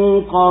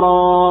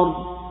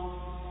قرار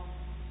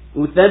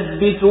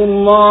يثبت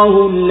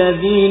الله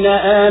الذين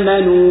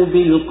آمنوا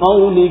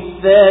بالقول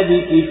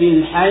الثابت في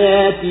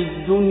الحياة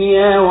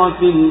الدنيا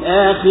وفي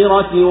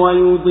الآخرة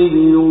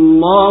ويضل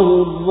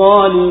الله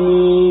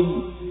الظالمين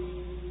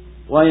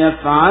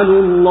ويفعل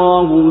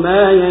الله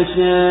ما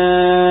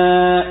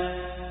يشاء.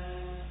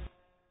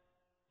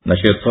 na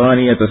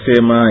shetani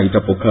atasema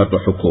itapokatwa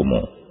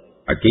hukumu,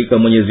 hakika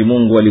Mwenyezi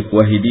Mungu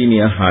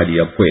alikuahidini ahadi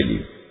ya kweli,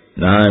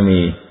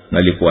 nami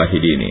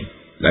nalikuahidini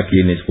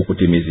lakini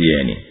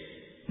sikukutimizieni,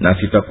 na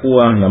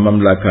sitakuwa na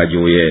mamlaka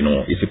juu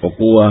yenu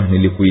isipokuwa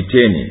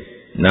nilikuiteni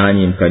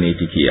nanyi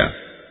mkaniitikia.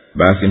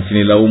 Basi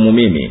msinilaumu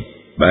mimi,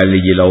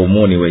 bali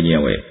jilaumuni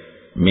wenyewe.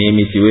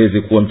 Mimi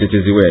siwezi kuwa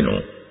mtetezi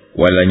wenu,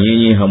 wala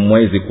nyinyi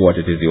hamwezi kuwa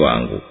watetezi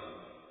wangu.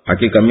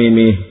 Hakika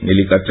mimi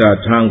nilikataa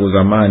tangu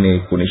zamani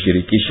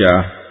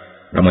kunishirikisha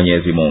na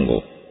Mwenyezi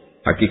Mungu.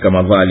 Hakika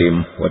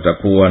madhalim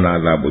watakuwa na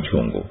adhabu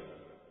chungu.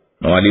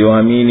 Na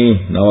walioamini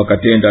na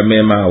wakatenda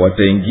mema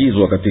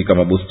wataingizwa katika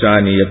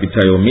mabustani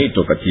yapitayo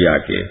mito kati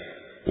yake,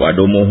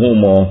 wadumu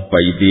humo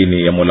kwa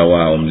idhini ya Mola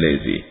wao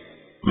mlezi.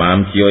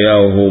 Maamkio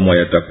yao humo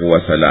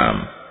yatakuwa salamu.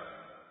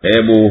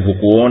 Hebu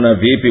hukuona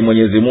vipi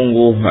Mwenyezi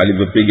Mungu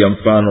alivyopiga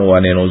mfano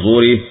wa neno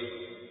zuri?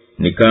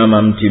 Ni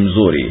kama mti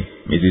mzuri,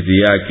 mizizi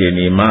yake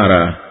ni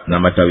imara na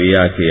matawi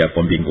yake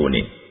yako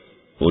mbinguni.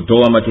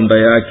 Hutoa matunda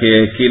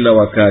yake kila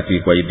wakati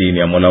kwa idhini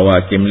ya Mola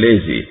wake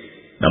mlezi,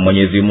 na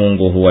Mwenyezi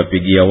Mungu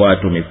huwapigia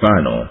watu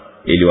mifano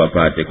ili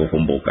wapate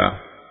kukumbuka.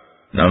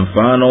 Na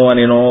mfano wa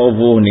neno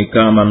ovu ni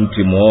kama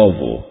mti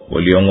mwovu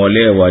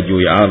uliong'olewa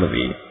juu ya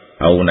ardhi,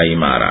 hauna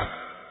imara.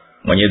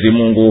 Mwenyezi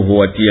Mungu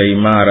huwatia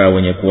imara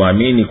wenye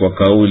kuamini kwa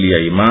kauli ya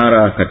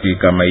imara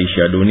katika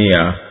maisha ya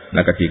dunia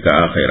na katika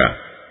akhera,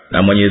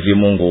 na Mwenyezi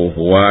Mungu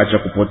huacha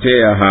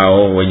kupotea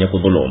hao wenye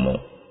kudhulumu,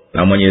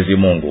 na Mwenyezi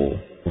Mungu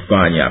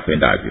hufanya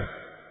apendavyo.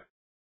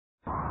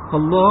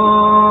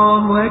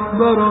 الله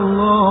أكبر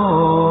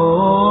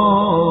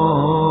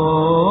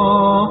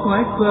الله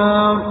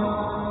أكبر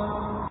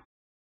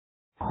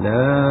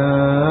لا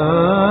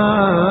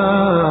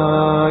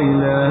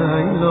إله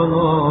إلا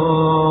الله.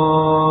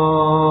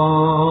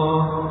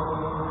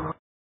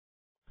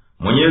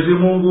 Mwenyezi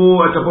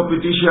Mungu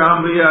atapopitisha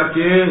amri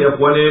yake ya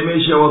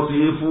kuwaneemesha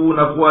watiifu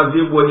na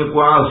kuadhibu wenye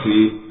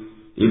kuasi,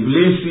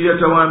 Iblisi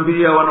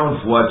atawaambia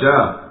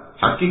wanaomfuata,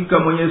 hakika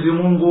Mwenyezi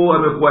Mungu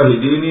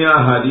amekuahidini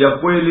ahadi ya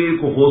kweli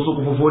kuhusu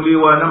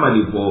kufufuliwa na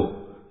malipo,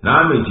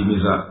 na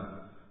ametimiza.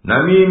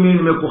 Na mimi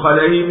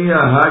nimekukhalaini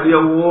ahadi ya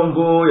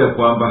uongo ya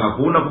kwamba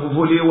hakuna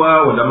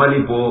kufufuliwa wala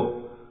malipo.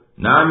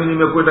 Nami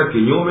nimekwenda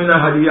kinyume na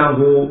ahadi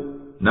yangu,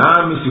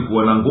 nami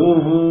sikuwa na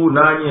nguvu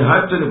nanyi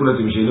hata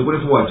nikulazimisheni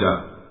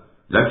kunifuata.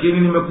 Lakini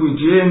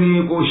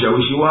nimekuitieni kwa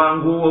ushawishi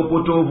wangu wa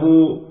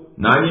upotovu,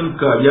 nanyi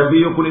mkaja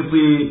mbio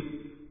kunitii.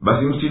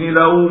 Basi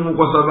msinilaumu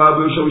kwa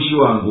sababu ya ushawishi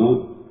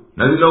wangu,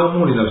 na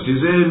zilaumuni nafsi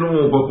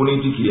zenu kwa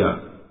kuniitikia.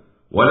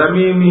 Wala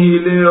mimi hii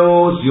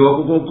leo si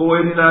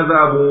wakukokoeni na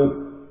adhabu,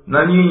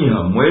 na nyinyi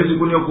hamwezi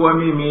kuniokoa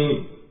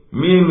mimi.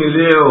 mimi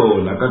leo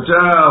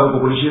nakataa huko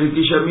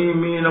kunishirikisha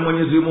mimi na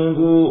Mwenyezi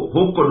Mungu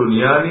huko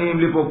duniani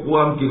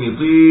mlipokuwa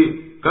mkinitii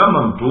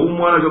kama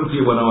mtumwa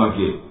anavyomtii bwana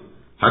wake.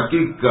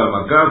 Hakika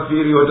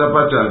makafiri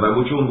watapata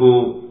adhabu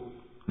chungu,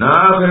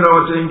 na akhera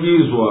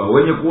wataingizwa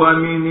wenye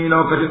kuamini na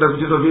wakatenda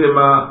vitendo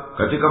vyema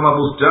katika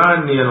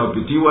mabustani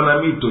yanayopitiwa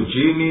na mito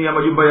chini ya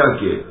majumba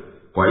yake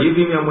kwa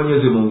idhini ya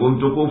Mwenyezi Mungu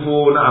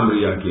mtukufu na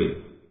amri yake.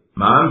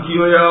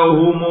 Maamkio yao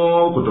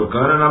humo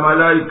kutokana na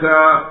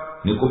malaika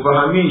ni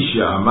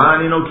kufahamisha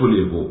amani na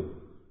utulivu.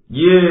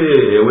 Je,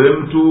 ewe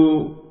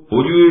mtu,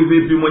 hujui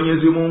vipi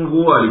Mwenyezi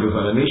Mungu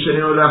alivyofananisha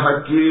neno la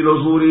haki lilo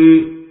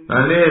zuri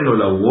na neno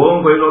la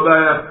uongo lilo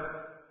baya?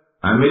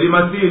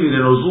 Amelimathili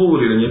neno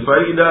zuri lenye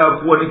faida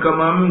kuwa ni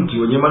kama mti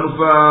wenye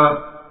manufaa.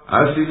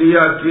 Asili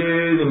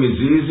yake ni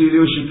mizizi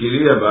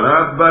iliyoshikilia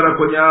barabara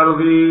kwenye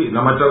ardhi,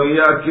 na matawi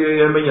yake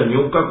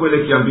yamenyanyuka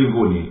kuelekea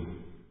mbinguni.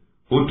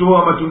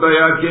 Hutoa matunda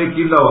yake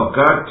kila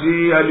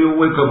wakati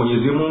aliuweka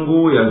Mwenyezi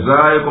Mungu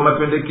yazae kwa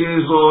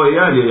mapendekezo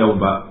yale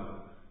yaumba.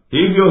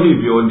 Hivyo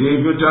hivyo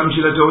ndivyo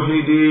tamshi la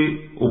tauhidi,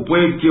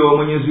 upweke wa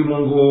Mwenyezi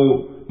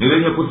Mungu, ni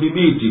lenye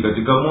kuthibiti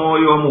katika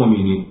moyo wa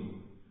muumini.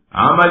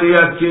 Amali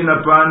yake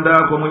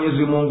inapanda kwa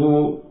Mwenyezi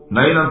Mungu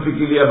na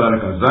inamfikiria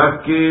baraka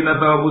zake na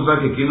thawabu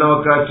zake kila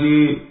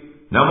wakati,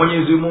 na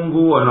Mwenyezi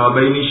Mungu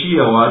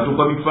anawabainishia watu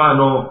kwa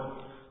mifano.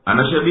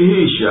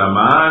 Anashabihisha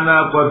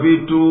maana kwa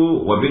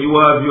vitu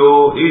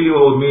wavijuavyo ili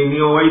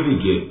waumini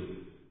wawaidhike.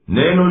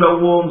 Neno la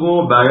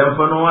uongo baya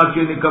mfano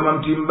wake ni kama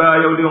mti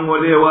mbaya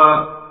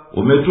uliong'olewa,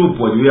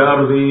 umetupwa juu ya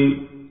ardhi,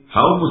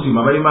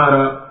 haukusimama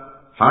imara.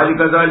 Hali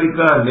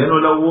kadhalika neno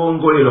la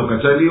uongo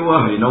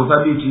lilokataliwa halina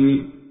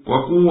uthabiti,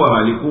 kwa kuwa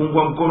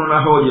halikuungwa mkono na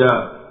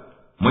hoja.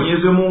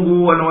 Mwenyezi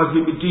Mungu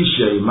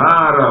anawathibitisha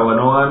imara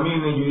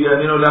wanaoamini juu ya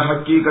neno la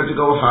haki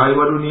katika uhai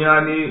wa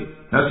duniani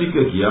na siku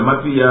ya kiyama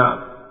pia.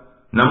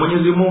 Na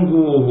Mwenyezi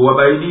Mungu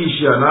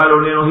huwabainisha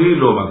nalo neno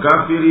hilo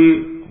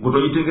makafiri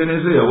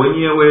kutojitengenezea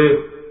wenyewe.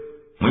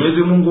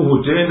 Mwenyezi Mungu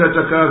hutenda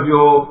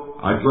takavyo,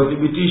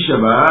 akiwathibitisha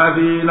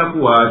baadhi na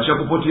kuacha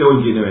kupotea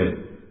wengine.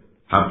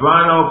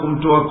 Hapana wa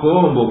kumtoa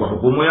kombo kwa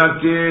hukumu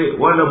yake,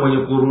 wala mwenye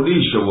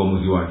kurudisha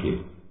uamuzi wake.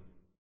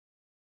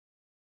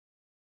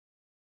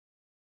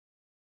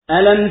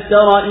 ألم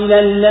تر إلى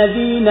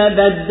الذين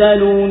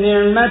بدلوا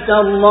نعمة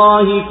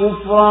الله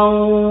كفرا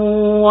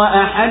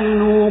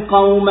وأحلوا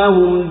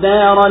قومهم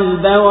دار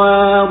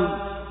البوار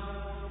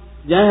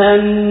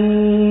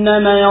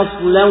جهنم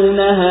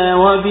يصلونها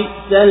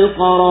وبئس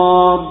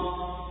القرار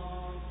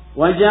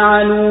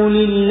وجعلوا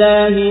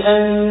لله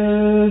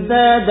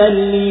أندادا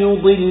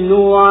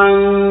ليضلوا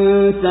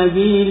عن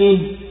سبيله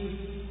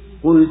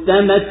قل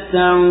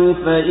تمتعوا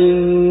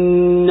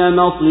فإن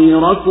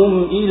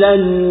مصيركم إلى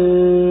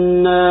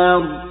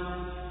النار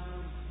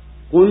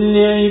قل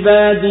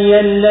لعبادي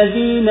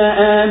الذين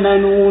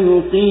آمنوا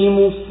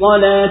يقيموا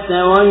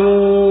الصلاة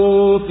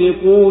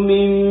وينفقوا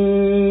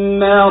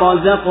مما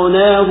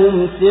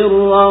رزقناهم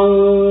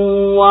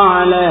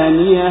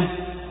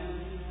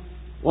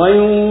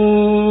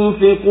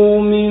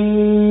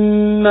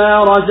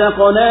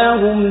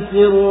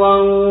سرا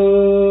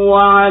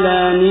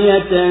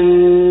وعلانية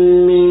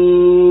من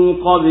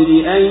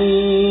قبل أن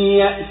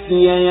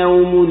يأتي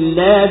يوم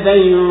لا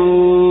بيع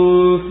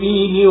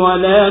فيه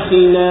ولا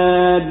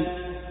خلال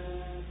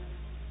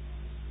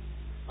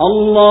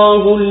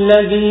الله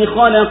الذي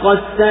خلق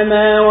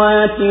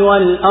السماوات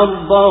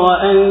والأرض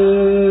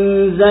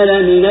وأنزل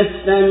من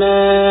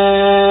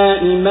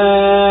السماء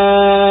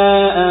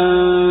ماء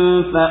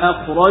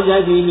فأخرج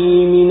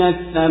به من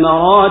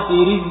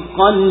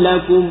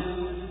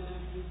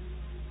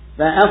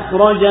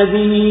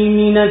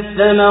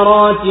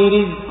الثمرات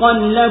رزقا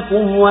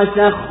لكم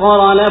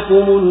وسخر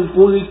لكم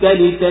الفلك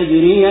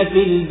لتجري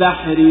في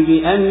البحر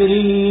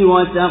بأمره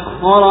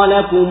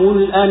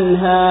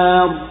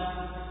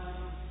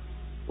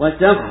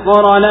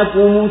وسخر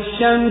لكم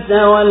الشمس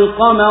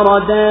والقمر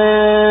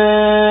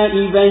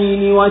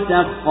دائبين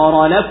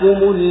وسخر لكم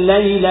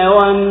الليل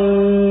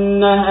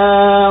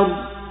والنهار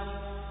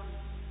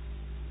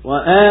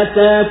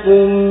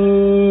وآتاكم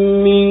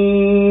من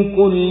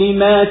كل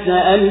ما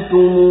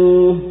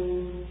سألتموه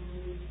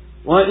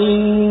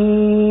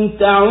وإن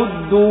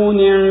تعدوا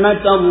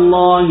نعمة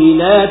الله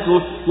لا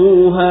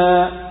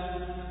تحصوها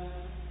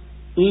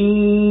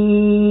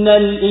إن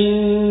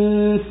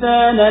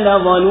الإنسان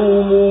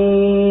لظلوم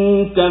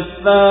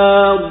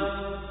كفار.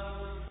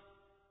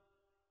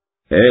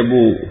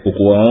 Hebu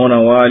hukuwaona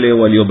wale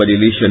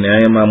waliobadilisha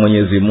neema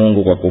Mwenyezi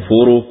Mungu kwa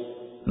kufuru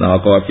na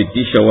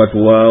wakawafikisha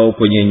watu wao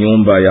kwenye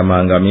nyumba ya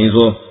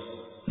maangamizo,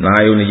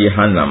 nayo ni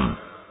Jehannam,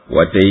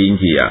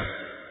 wataingia.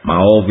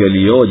 Maovu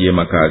yaliyoje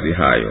makazi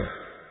hayo!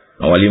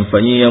 Na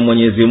walimfanyia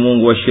Mwenyezi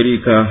Mungu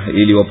washirika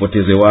ili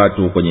wapoteze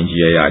watu kwenye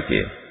njia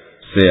yake.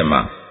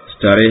 Sema,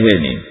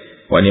 stareheni,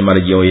 kwani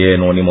marejeo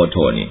yenu ni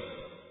motoni.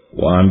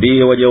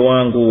 Waambie waja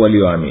wangu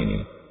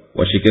walioamini,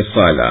 washike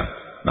sala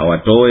na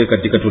watoe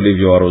katika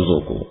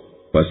tulivyowaruzuku,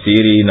 kwa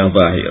siri na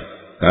dhahir,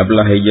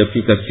 kabla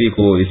haijafika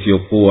siku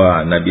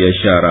isiyokuwa na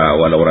biashara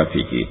wala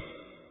urafiki.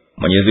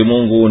 Mwenyezi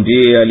Mungu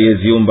ndiye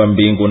aliyeziumba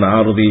mbingu na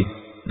ardhi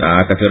na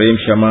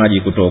akateremsha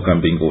maji kutoka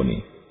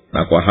mbinguni,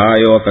 na kwa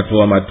hayo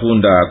akatoa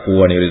matunda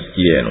kuwa ni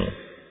riziki yenu,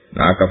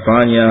 na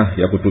akafanya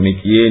ya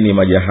kutumikieni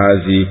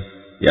majahazi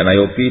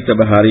yanayopita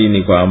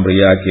baharini kwa amri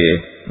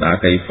yake, na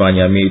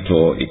akaifanya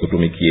mito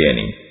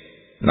ikutumikieni,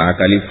 na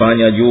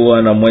akalifanya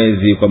jua na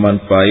mwezi kwa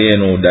manufaa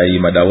yenu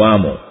daima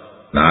dawamu,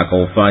 na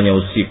akaufanya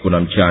usiku na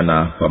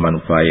mchana kwa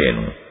manufaa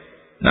yenu,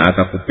 na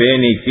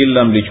akakupeni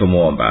kila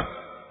mlichomwomba,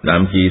 na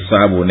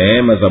mkihisabu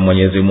neema za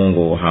Mwenyezi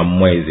Mungu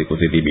hamwezi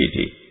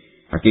kuzidhibiti.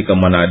 Hakika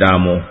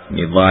mwanadamu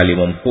ni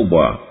dhalimu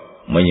mkubwa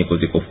mwenye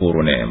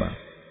kuzikufuru neema.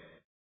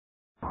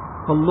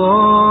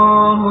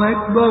 Allahu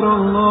Akbar,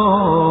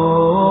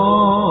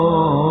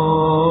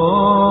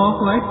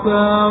 Allahu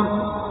Akbar.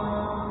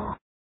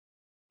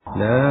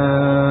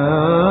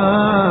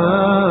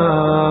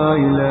 La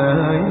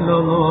ilaha illa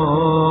Allah.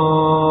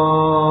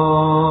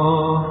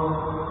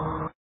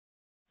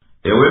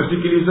 Ewe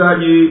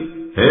msikilizaji,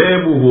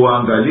 hebu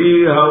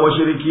huangalie hao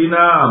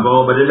washirikina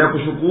ambao badala ya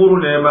kushukuru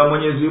neema ya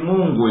Mwenyezi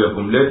Mungu ya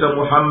kumleta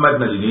Muhammad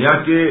na dini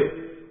yake,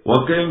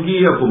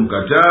 wakaingia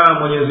kumkataa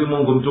Mwenyezi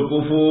Mungu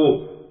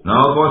mtukufu, na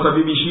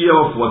wakawasababishia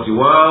wafuasi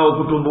wao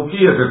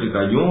kutumbukia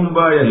katika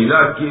nyumba ya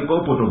hilaki kwa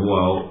upotovu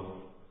wao.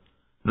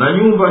 Na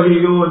nyumba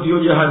hiyo ndiyo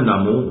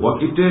Jahanamu,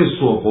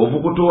 wakiteswa kwa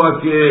uvukuto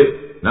wake,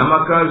 na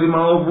makazi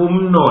maovu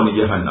mno ni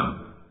Jahanamu.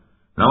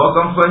 Na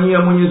wakamfanyia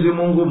Mwenyezi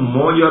Mungu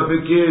mmoja wa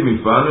pekee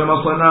mifano ya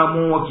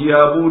masanamu,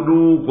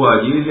 wakiabudu kwa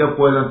ajili ya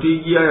kuwa na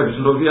tija ya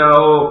vitendo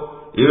vyao,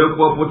 iwe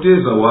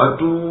kuwapoteza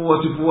watu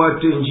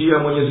wasifuate njia ya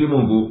Mwenyezi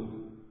Mungu.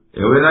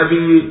 Ewe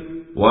nabii,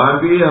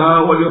 waambie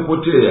hao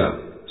waliopotea,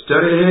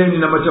 stareheni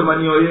na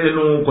matamanio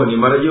yenu, kwani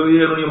marejeo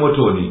yenu ni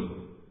motoni.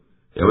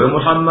 Ewe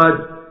Muhammad,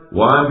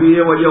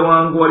 waambie waja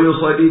wangu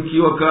waliosadiki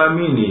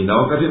wakaamini na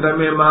wakatenda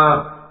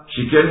mema,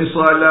 shikeni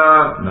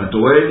sala na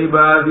toeni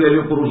baadhi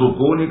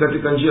yaliyokuruzukuni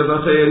katika njia za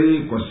kheri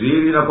kwa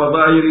siri na kwa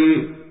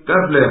dhahiri,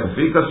 kabla ya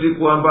kufika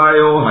siku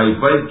ambayo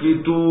haifai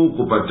kitu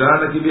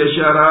kupatana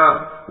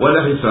kibiashara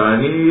wala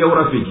hisani ya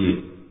urafiki.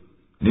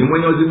 Ni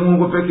Mwenyezi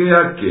Mungu peke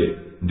yake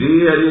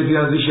ndiye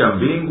aliyezianzisha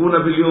mbingu na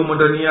viliomo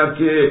ndani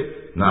yake,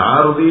 na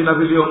ardhi na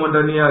viliomo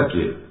ndani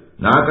yake,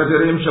 na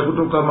akateremsha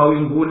kutoka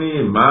mawinguni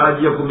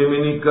maji ya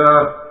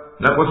kumiminika,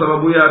 na kwa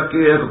sababu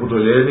yake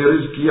akakutoleni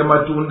riziki ya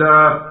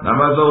matunda na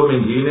mazao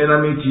mengine na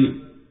miti.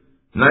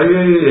 Na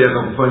yeye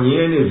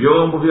akakufanyieni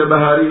vyombo vya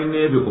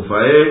baharini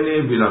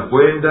vikufaeni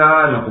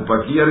vinakwenda na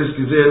kupakia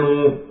riziki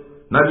zenu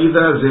na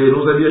bidhaa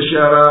zenu za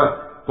biashara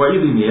kwa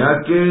idhini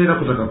yake na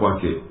kutaka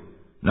kwake.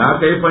 Na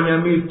akaifanya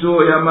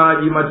mito ya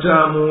maji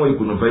matamu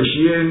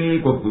ikunufaishieni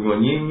kwa kunywa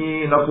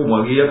nyinyi na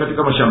kumwagia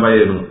katika mashamba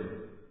yenu.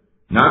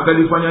 Na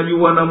akalifanya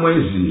jua na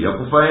mwezi ya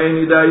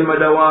kufaeni daima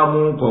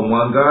dawamu kwa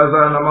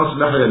mwangaza na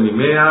maslaha ya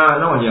mimea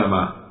na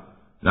wanyama.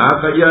 Na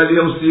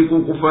akajalia usiku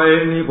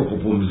kufaeni kwa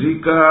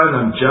kupumzika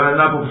na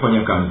mchana kwa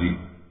kufanya kazi.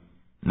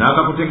 Na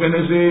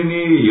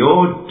akakutengenezeni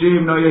yote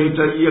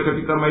mnayoyahitajia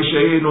katika maisha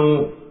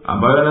yenu,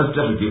 ambayo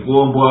yanastahiki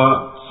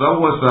kuombwa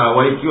sawa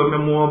sawa ikiwa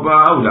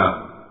mmemuomba au la.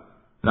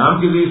 Na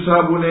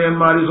mkizihesabu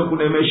neema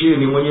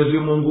alizokunemesheni Mwenyezi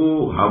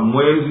Mungu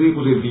hamwezi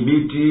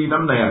kuzidhibiti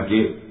namna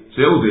yake,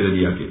 seuze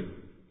idadi yake.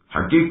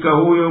 Hakika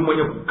huyo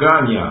mwenye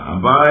kukanya,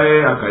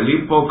 ambaye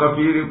akalipa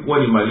ukafiri kuwa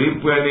ni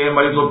malipo ya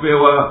neema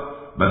alizopewa,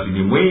 basi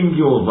ni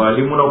mwingi wa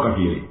udhalimu na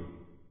ukafiri.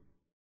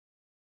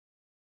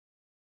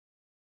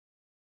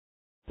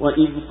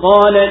 وَإِذْ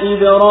قَالَ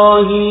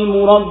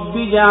إِبْرَاهِيمُ رَبِّ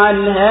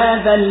اجْعَلْ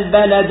هَذَا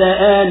الْبَلَدَ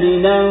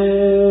آمِنًا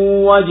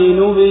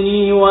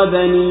وَاجْنُبْنِي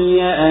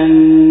وَبَنِيَّ أَن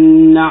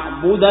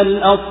نَّعْبُدَ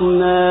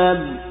الْأَصْنَامَ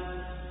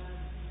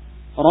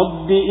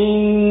رَبِّ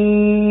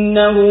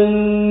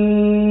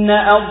إِنَّهُنَّ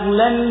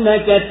أَضْلَلْنَ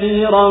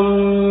كَثِيرًا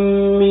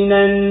مِنَ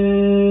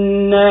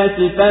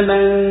النَّاسِ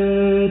فَمَن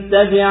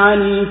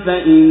تَبِعَنِي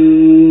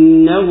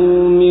فَإِنَّهُ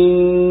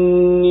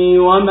مِنِّي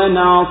وَمَنْ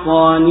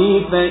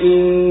عَصَانِي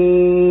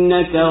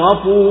فَإِنَّكَ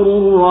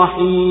غَفُورٌ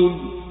رَّحِيمٌ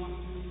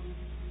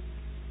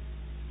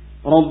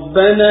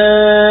رَبَّنَا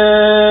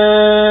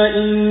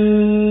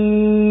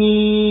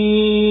إِنِّي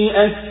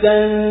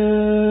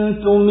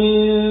أَسْكَنتُ مِن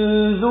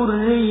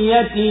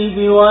ذُرِّيَّتِي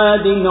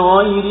بِوَادٍ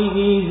غَيْرِ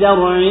ذِي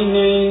زَرْعٍ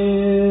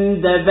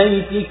عِندَ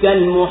بَيْتِكَ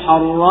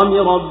الْمُحَرَّمِ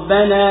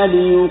رَبَّنَا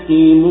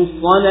لِيُقِيمُوا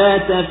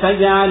الصَّلَاةَ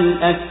فَاجْعَلْ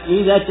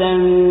أَفْئِدَةً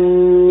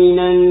مِنَ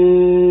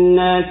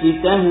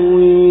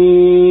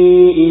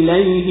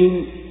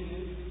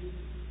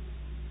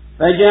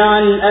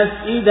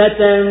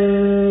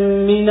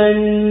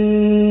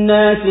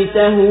النَّاسِ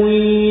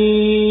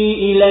تهوي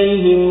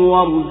إليهم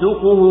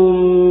وارزقهم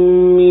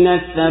من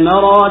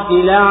الثمرات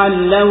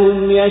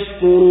لعلهم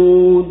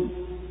يشكرون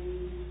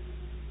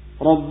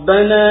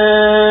ربنا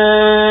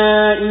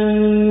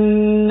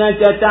إنك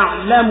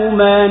تعلم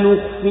ما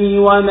نخفي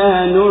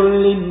وما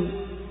نعلن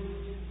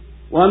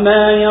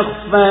وما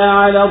يخفى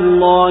على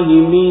الله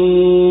من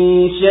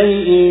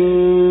شيء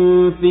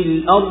في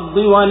الأرض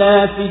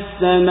ولا في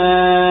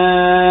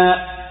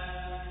السماء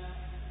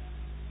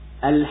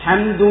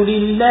الحمد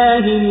لله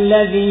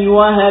الذي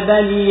وهب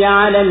لي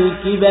على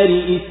الكبر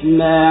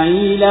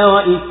إسماعيل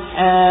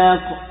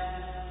وإسحاق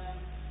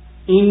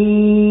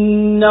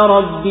إن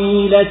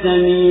ربي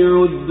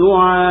لسميع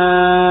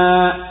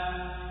الدعاء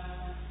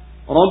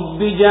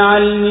رب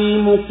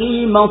اجعلني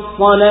مقيم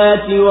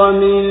الصلاة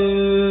ومن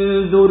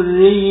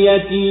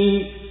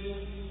ذريتي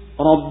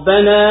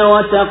ربنا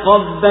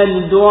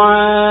وتقبل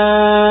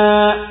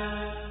دعاء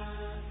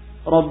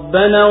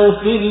ربنا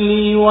اغفر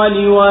لي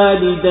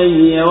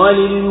ولوالدي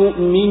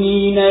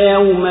وللمؤمنين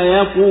يوم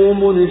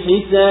يقوم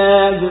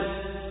الحساب.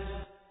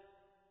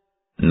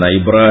 Na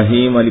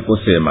Ibrahim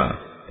aliposema,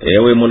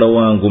 ewe Mola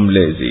wangu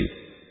mlezi,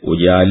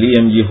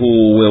 ujalie mji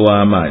huu uwe wa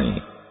amani,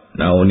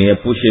 na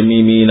uniepushe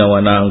mimi na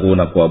wanangu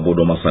na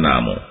kuabudu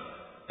masanamu.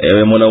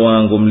 Ewe Mola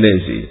wangu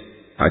mlezi,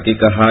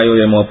 hakika hayo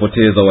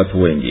yamewapoteza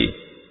watu wengi,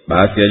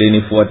 basi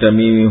alinifuata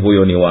mimi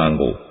huyo ni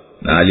wangu,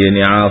 na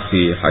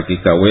aliyeniasi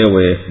hakika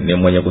wewe ni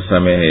mwenye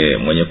kusamehe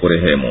mwenye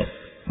kurehemu.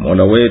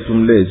 Mola wetu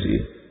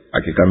mlezi,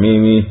 hakika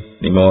mimi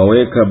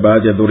nimewaweka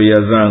baadhi ya dhuria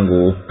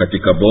zangu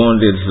katika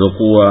bonde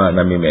zisizokuwa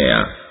na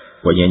mimea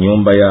kwenye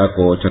nyumba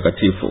yako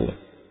takatifu,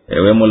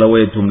 ewe Mola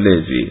wetu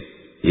mlezi,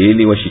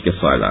 ili washike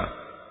sala.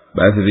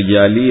 Basi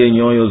zijalie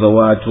nyoyo za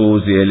watu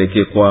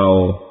zielekee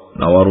kwao,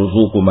 na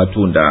waruzuku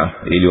matunda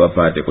ili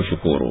wapate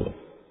kushukuru.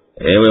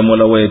 Ewe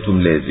Mola wetu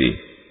mlezi,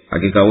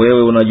 hakika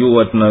wewe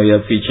unajua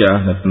tunayoyaficha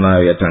na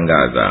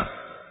tunayoyatangaza,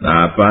 na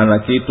hapana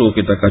kitu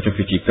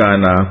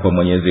kitakachofichikana kwa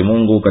Mwenyezi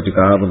Mungu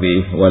katika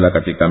ardhi wala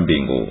katika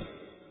mbingu.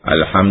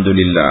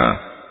 Alhamdulillah,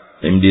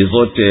 himdi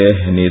zote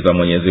ni za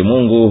Mwenyezi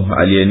Mungu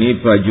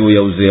aliyenipa juu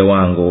ya uzee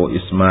wangu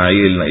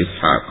Ismail na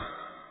Ishaq.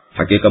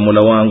 Hakika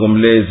Mola wangu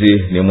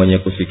mlezi ni mwenye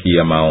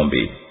kusikia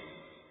maombi.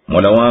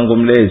 Mola wangu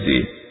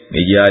mlezi,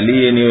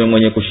 nijalie niwe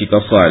mwenye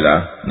kushika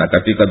sala na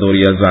katika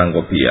dhuria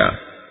zangu pia.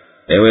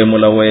 Ewe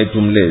Mola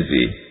wetu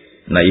mlezi,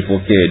 na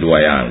ipokee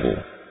dua yangu.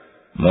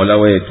 Mola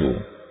wetu,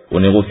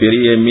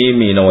 unighufirie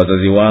mimi na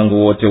wazazi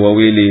wangu wote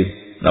wawili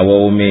na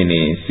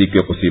waumini siku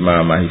ya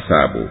kusimama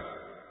hisabu.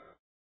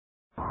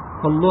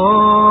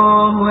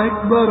 Allahu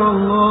Akbar,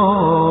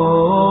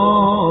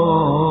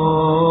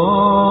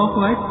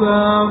 Allahu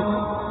Akbar.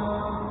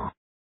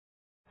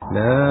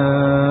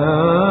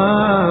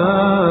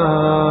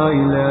 La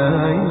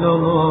ilaha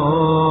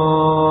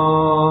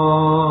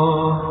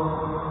illallah.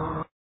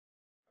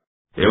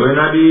 Ewe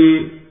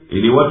nabii,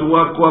 ili watu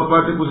wako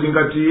wapate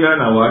kuzingatia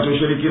na waache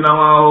ushirikina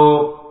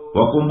wao,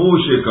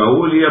 wakumbushe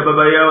kauli ya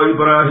baba yao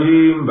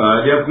Ibrahim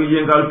baada ya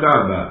kuijenga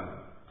Al-Kaaba.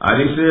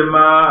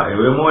 Alisema,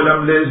 ewe Mola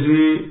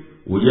mlezi,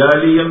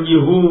 ujalie mji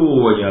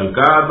huu wenye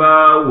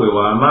Al-Kaaba uwe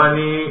wa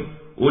amani,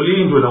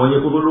 ulindwe na wenye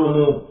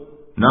kudhulumu,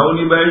 na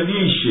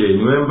unibaidishe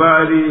niwe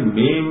mbali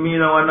mimi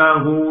na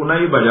wanangu na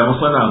ibada ya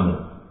masanamu.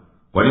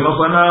 Kwani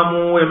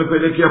masanamu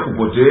yamepelekea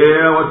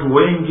kupotea watu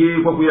wengi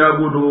kwa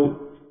kuyaabudu.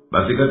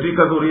 Basi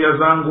katika dhuria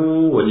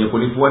zangu wenye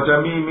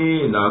kunifuata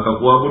mimi na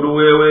wakakuabudu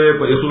wewe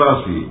kwa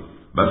ikhlasi,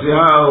 basi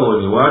hao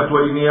ni watu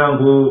wa dini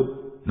yangu.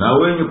 Na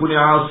wenye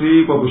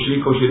kuniasi kwa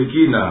kushika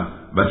ushirikina,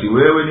 basi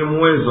wewe ni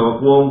muweza wa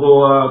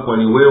kuongoa,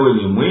 kwani wewe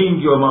ni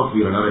mwingi wa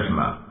maghfira na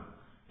rehema.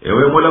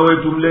 Ewe Mola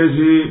wetu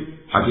mlezi,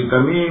 hakika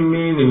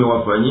mimi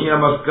nimewafanyia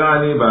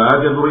maskani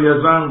baadhi ya dhuria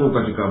zangu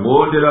katika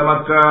bonde la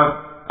Maka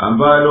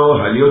ambalo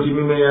halioti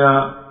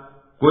mimea,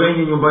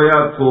 kwenye nyumba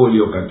yako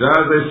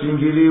uliyokataza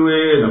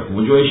isiingiliwe na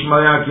kuvunjwa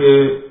heshima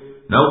yake,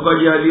 na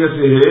ukajalia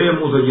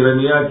sehemu za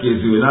jirani yake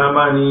ziwe na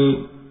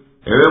amani.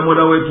 Ewe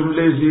Mola wetu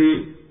mlezi,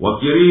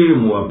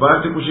 wakirimu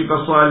wapate kushika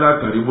swala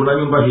karibu na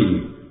nyumba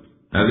hii,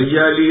 na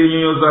zijalie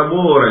nyoyo za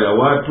bora ya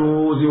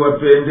watu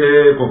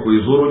ziwapende kwa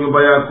kuizuru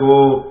nyumba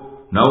yako,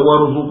 na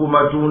uwaruzuku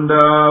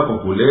matunda kwa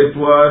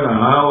kuletwa na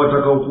hao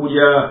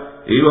watakaokuja,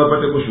 ili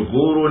wapate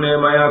kushukuru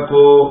neema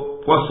yako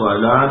kwa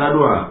swala na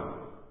dua.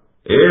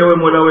 Ewe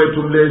Mola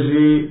wetu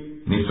mlezi,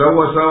 ni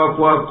sawa sawa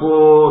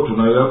kwako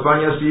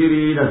tunayoyafanya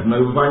siri na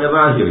tunayofanya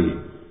dhahiri,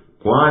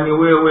 kwani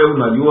wewe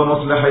unajua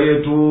maslaha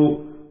yetu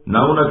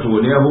na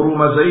unatuonea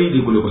huruma zaidi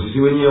kuliko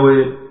sisi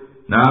wenyewe,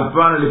 na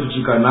hapana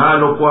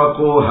lifichikanalo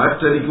kwako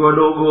hata likiwa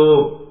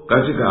dogo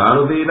katika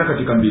ardhi na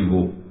katika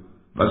mbingu.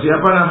 Basi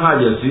hapana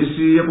haja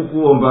sisi ya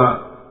kukuomba,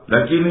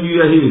 lakini juu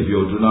ya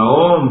hivyo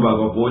tunaomba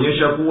kwa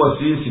kuonyesha kuwa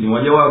sisi ni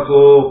waja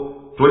wako,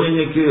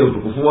 tunyenyekee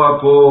utukufu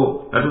wako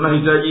na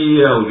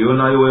tunahitajia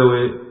ulionayo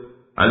wewe.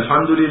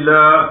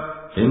 Alhamdulillah,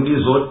 hindi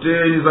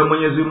zote ni za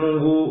Mwenyezi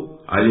Mungu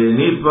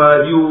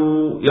aliyenipa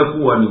juu ya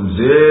kuwa ni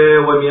mzee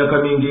wa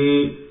miaka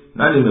mingi,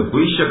 na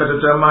nimekwisha kata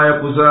tamaa ya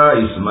kuzaa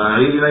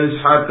Ismaili na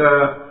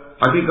Ishaka.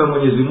 Hakika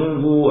Mwenyezi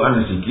Mungu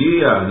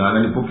anasikia na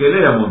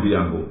ananipokelea maombi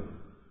yangu.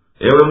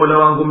 Ewe Mola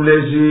wangu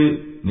mlezi,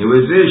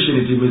 niwezeshe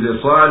nitimize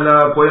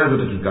swala kwa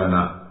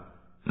yanayotakikana,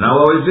 na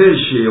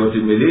wawezeshe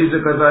watimilize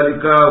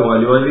kadhalika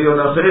wale walio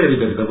na kheri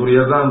katika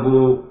dhuria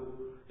zangu.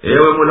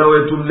 Ewe Mola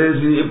wetu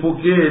mlezi,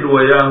 ipokee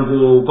dua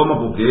yangu kwa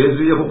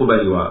mapokezi ya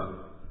kukubaliwa.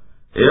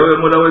 Ewe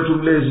Mola wetu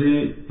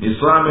mlezi,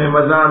 nisamehe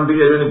madhambi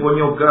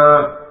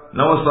yaliyoniponyoka,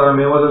 na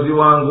wasamehe wazazi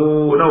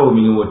wangu na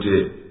waumini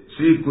wote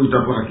siku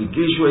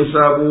itapohakikishwa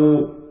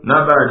hisabu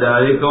na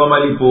baadaye ikawa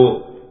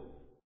malipo.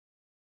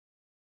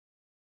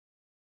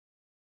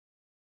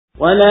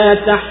 ولا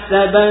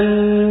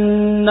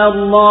تحسبن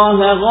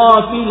الله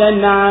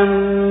غافلا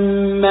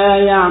عما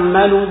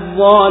يعمل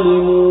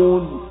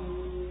الظالمون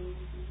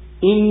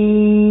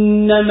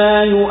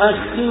إنما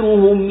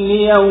يؤخرهم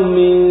ليوم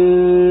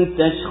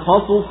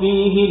تشخص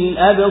فيه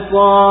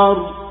الأبصار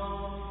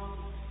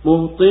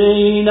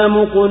مهطعين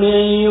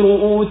مقنعي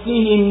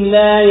رؤوسهم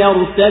لا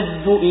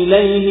يرتد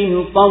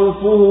إليهم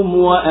طرفهم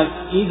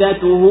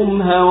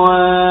وأفئدتهم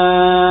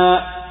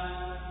هواء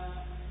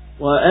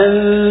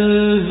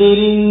وأنذر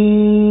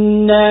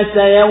الناس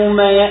يوم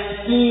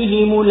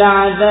يأتيهم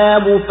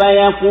العذاب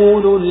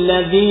فيقول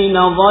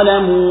الذين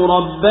ظلموا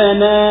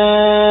ربنا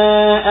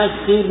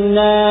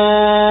أخرنا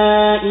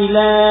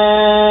إلى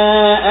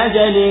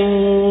أجل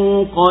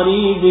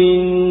قريب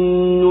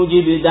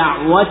نجب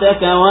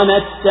دعوتك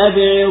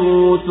ونتبع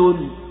الرسل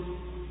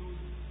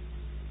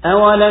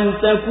أولم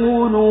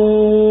تكونوا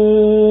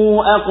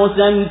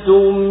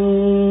أقسمتم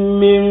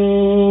من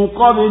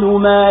قبل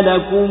ما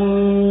لكم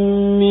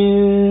من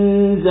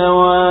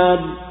زوال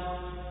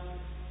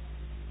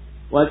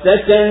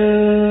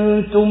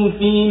وسكنتم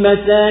في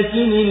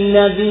مساكن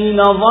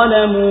الذين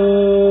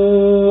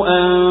ظلموا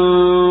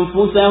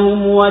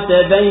أنفسهم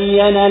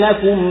وتبين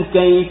لكم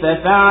كيف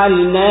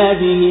فعلنا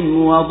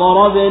بهم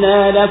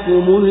وضربنا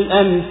لكم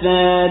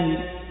الأمثال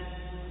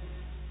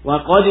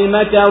وقد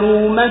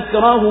مكروا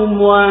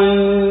مكرهم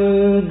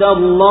وعند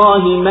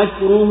الله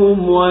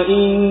مكرهم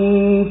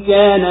وإن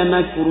كان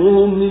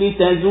مكرهم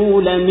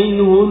لتزول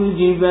منه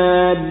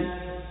الجبال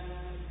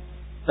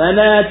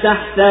فلا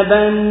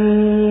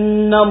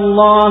تحسبن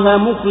الله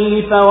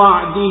مخلف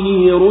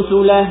وعده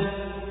رسله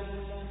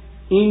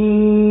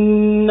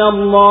إن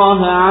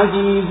الله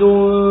عزيز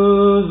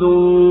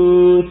ذو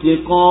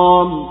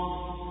انتقام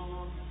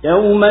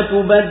يوم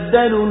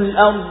تبدل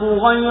الأرض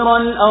غير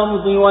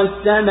الأرض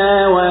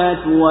والسماوات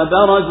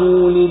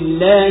وبرزوا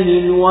لله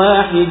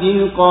الواحد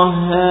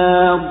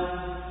القهار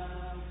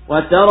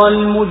وترى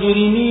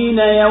المجرمين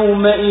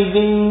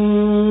يومئذ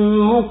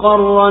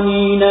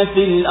مقرنين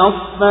في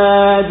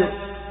الأصفاد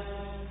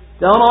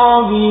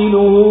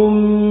سرابيلهم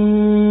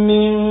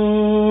من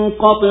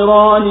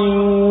قطران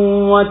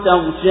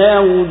وتغشى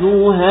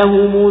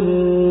وجوههم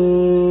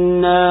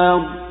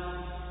النار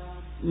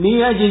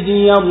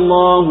ليجزي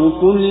الله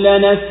كل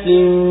نفس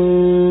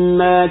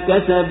ما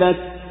كسبت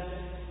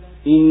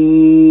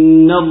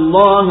إن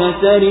الله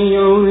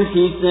سريع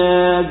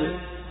الحساب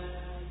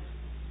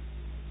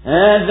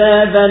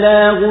هذا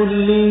بلاغ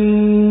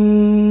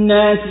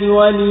للناس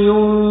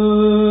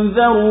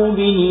ولينذروا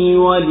به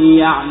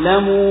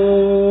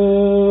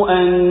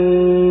وليعلموا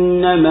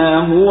أنما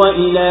هو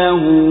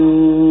إله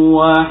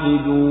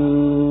واحد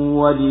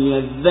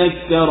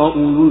وليذكر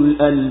أولو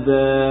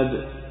الألباب.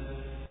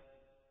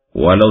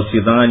 wala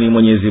usidhani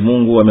Mwenyezi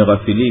Mungu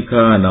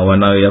ameghafilika na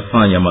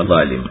wanayoyafanya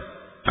madhalim.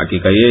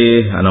 Hakika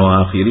yeye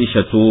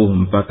anawaakhirisha tu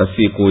mpaka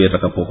siku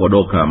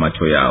yatakapokodoka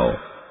macho yao,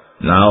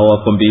 nao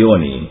wako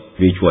mbioni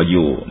vichwa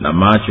juu na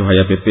macho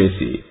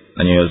hayapepesi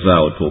na nyoyo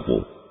zao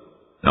tupu.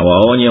 Na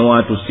waonye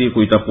watu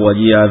siku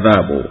itapowajia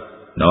adhabu,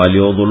 na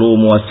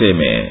waliodhulumu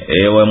waseme,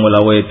 ewe Mola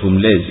wetu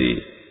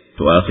mlezi,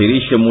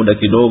 tuakhirishe muda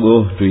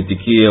kidogo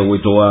tuitikie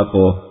wito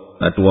wako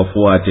na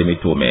tuwafuate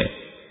mitume.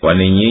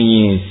 Kwani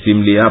nyinyi si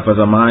mliapa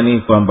zamani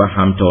kwamba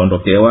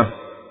hamtaondokewa?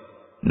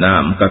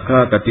 Na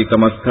mkakaa katika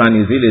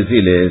maskani zile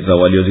zile za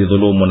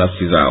waliozidhulumu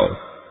nafsi zao,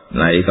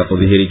 na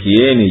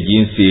ikakudhihirikieni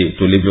jinsi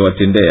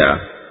tulivyowatendea,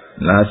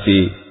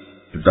 nasi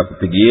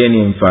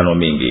tutakupigieni mfano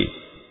mingi.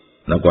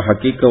 Na kwa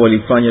hakika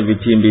walifanya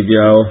vitimbi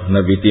vyao,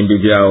 na vitimbi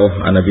vyao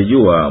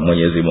anavijua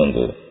Mwenyezi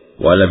Mungu,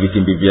 wala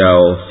vitimbi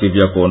vyao si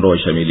vya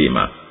kuondosha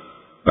milima.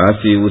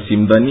 Basi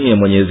usimdhanie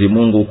Mwenyezi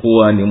Mungu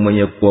kuwa ni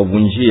mwenye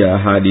kuwavunjia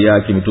ahadi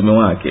yake mitume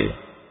wake.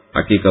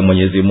 Hakika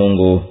Mwenyezi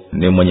Mungu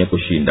ni mwenye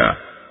kushinda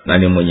na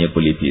ni mwenye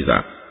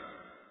kulipiza.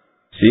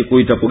 Siku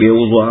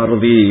itapogeuzwa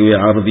ardhi iwe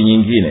ardhi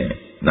nyingine,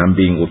 na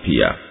mbingu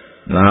pia,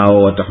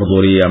 nao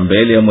watahudhuria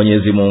mbele ya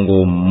Mwenyezi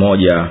Mungu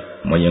mmoja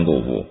mwenye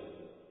nguvu.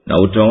 Na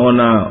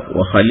utaona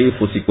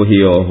wahalifu siku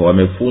hiyo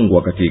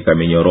wamefungwa katika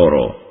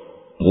minyororo,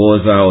 nguo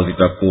zao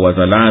zitakuwa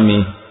za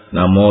lami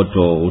na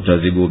moto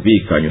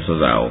utazigubika nyuso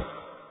zao,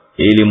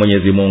 ili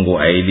Mwenyezi Mungu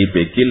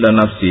ailipe kila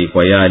nafsi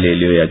kwa yale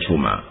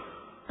iliyoyachuma.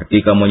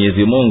 Hakika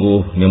Mwenyezi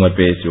Mungu ni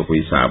mwepesi wa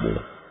kuhesabu.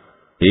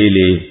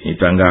 Hili ni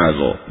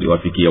tangazo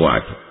liwafikie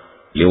watu,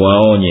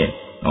 liwaonye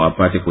na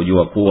wapate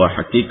kujua kuwa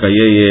hakika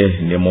yeye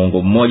ni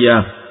Mungu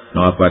mmoja,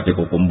 na wapate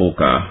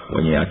kukumbuka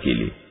wenye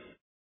akili.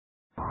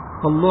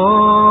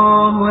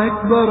 Allahu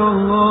Akbar,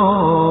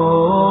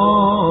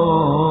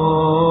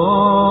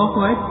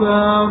 Allahu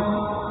Akbar.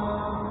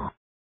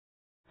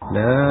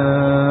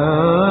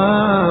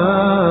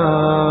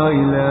 La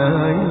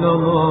ilaha illa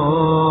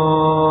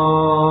Allah.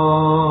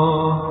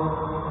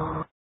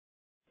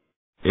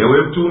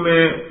 Ewe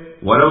Mtume,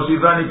 wala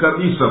usidhani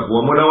kabisa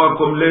kuwa Mola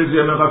wako mlezi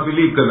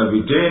ameghafilika na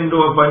vitendo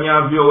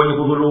wafanyavyo wenye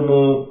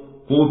kudhulumu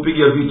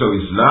kuupiga vita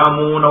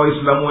Uislamu na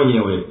Waislamu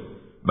wenyewe,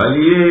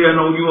 bali yeye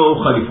anaujua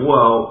ukhalifu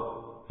wao,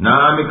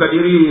 na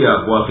amekadiria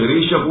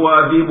kuakhirisha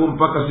kuwaadhibu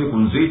mpaka siku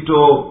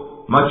nzito,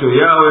 macho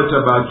yao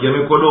yatabaki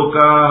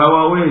yamekodoka,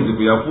 hawawezi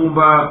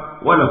kuyafumba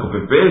wala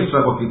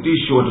kupepesa kwa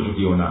kitisho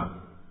watachokiona.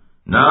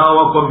 Nao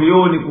wako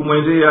mbioni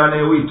kumwendea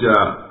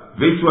anayewita,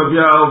 vichwa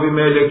vyao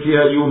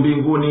vimeelekea juu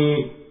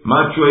mbinguni,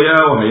 macho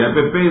yao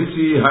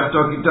hayapepesi hata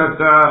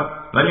wakitaka,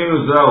 na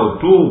nyoyo zao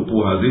tupu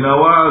hazina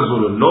wazo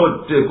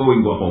lolote kwa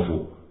wingi wa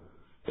hofu.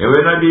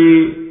 Ewe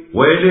nabii,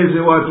 waeleze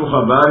watu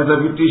habari za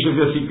vitisho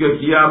vya siku ya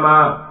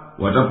kiyama,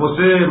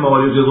 wataposema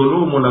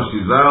walizidhulumu nafsi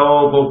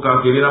zao kwa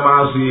ukafiri na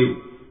maasi,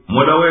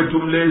 Mola wetu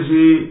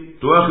mlezi,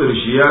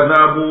 tuakhirishie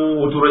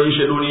adhabu,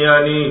 uturejeshe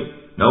duniani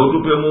na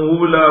utupe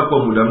muhula kwa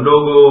muda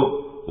mdogo,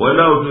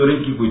 wala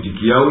uturiki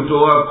kuitikia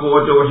wito wako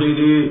wa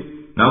tauhidi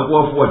na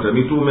kuwafuata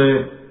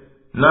mitume.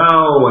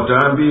 Nao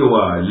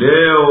wataambiwa,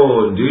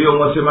 leo ndiyo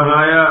mwasema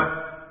haya,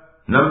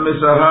 na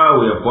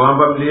mmesahau ya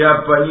kwamba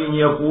mliapa nyinyi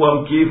ya kuwa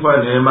mkifa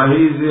neema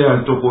hizi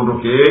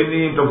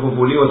hazitokuondokeeni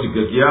mtafufuliwa siku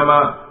ya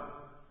kiyama,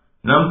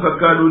 na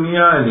mkakaa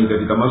duniani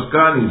katika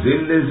maskani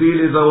zile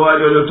zile za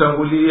wale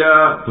waliotangulia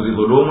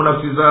kuzidhulumu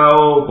nafsi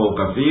zao kwa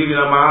ukafiri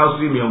na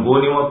maasi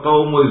miongoni mwa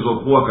kaumu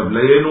zilizokuwa kabla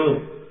yenu,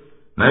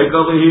 na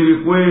ikadhihiri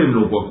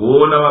kwenu kwa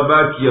kuona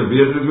mabaki ya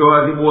vile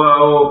tulivyoadhibu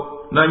wao,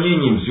 na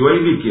nyinyi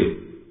msiwaidhike.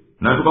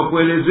 Na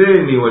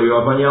tukakuelezeni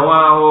waliowafanya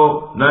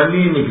wao na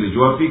nini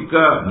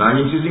kilichowafika,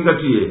 nanyi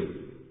msizingatie.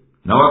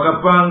 Na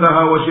wakapanga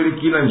hao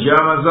washirikina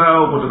njama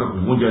zao kutaka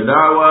kuvunja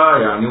dawa,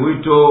 yani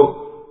wito,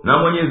 na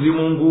Mwenyezi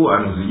Mungu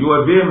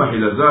anazijua vyema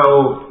hila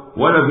zao,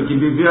 wala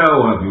vitimbi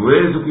vyao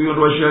haviwezi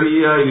kuiondoa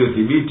sharia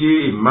iliyothibiti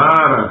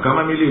imara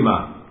kama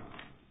milima.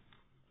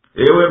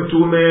 Ewe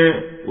mtume,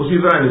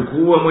 usidhani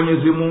kuwa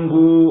Mwenyezi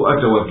Mungu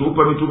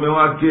atawatupa mitume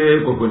wake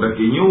kwa kwenda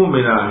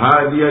kinyume na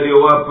ahadi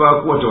aliyowapa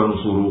kuwa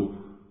atawanusuru.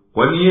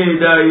 Kwani yeye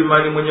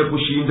daima ni mwenye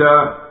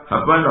kushinda,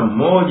 hapana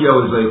mmoja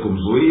awezaye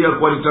kumzuia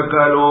kwa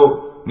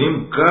litakalo, ni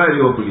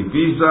mkali wa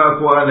kulipiza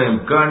kwa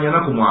anayemkanya na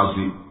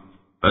kumwasi.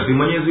 Basi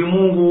Mwenyezi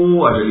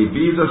Mungu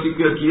atalipiza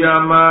siku ya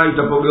kiyama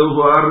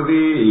itapogeuzwa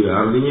ardhi iwe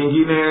ardhi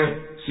nyingine,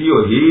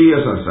 siyo hii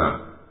ya sasa,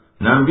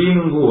 na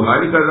mbingu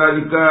hali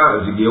kadhalika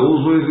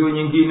zigeuzwe ziwe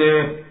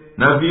nyingine,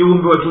 na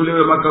viumbe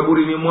watolewe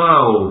makaburini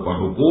mwao kwa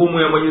hukumu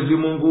ya Mwenyezi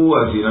Mungu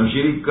asina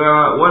mshirika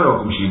wala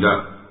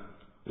wakumshinda.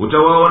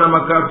 Utawaona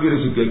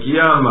makafiri siku ya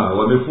kiyama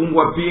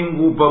wamefungwa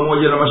pingu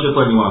pamoja na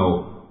mashetani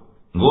wao,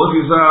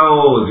 ngozi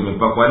zao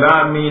zimepakwa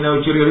lami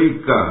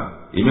inayochiririka,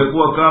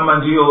 imekuwa kama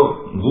ndiyo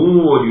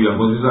nguo juu ya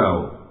ngozi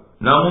zao,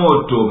 na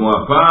moto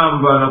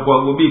umewapamba na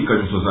kuwagubika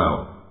nyuso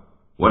zao.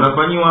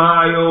 Wanafanyiwa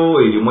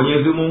hayo ili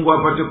Mwenyezi Mungu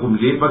apate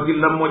kumlipa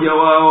kila mmoja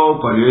wao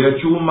kwa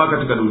aliyoyachuma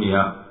katika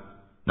dunia.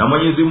 Na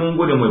Mwenyezi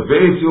Mungu ni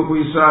mwepesi wa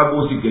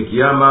kuhisabu siku ya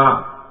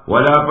kiyama,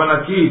 wala hapana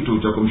kitu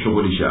cha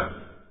kumshughulisha.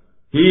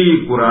 Hii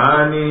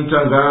Qur'ani ni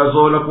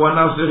tangazo la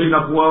kuwanasihi na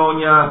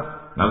kuwaonya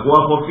na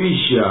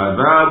kuwahofisha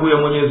adhabu ya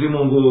Mwenyezi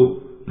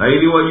Mungu, na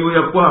ili wajue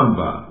ya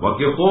kwamba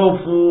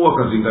wakihofu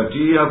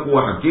wakazingatia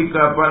kuwa hakika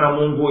hapana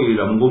Mungu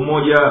ila Mungu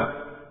mmoja,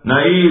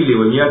 na ili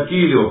wenye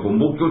akili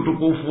wakumbuke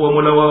utukufu wa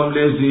Mola wao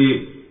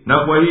mlezi, na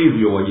kwa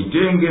hivyo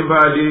wajitenge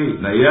mbali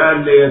na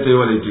yale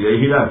yatayowaletea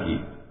hilaki.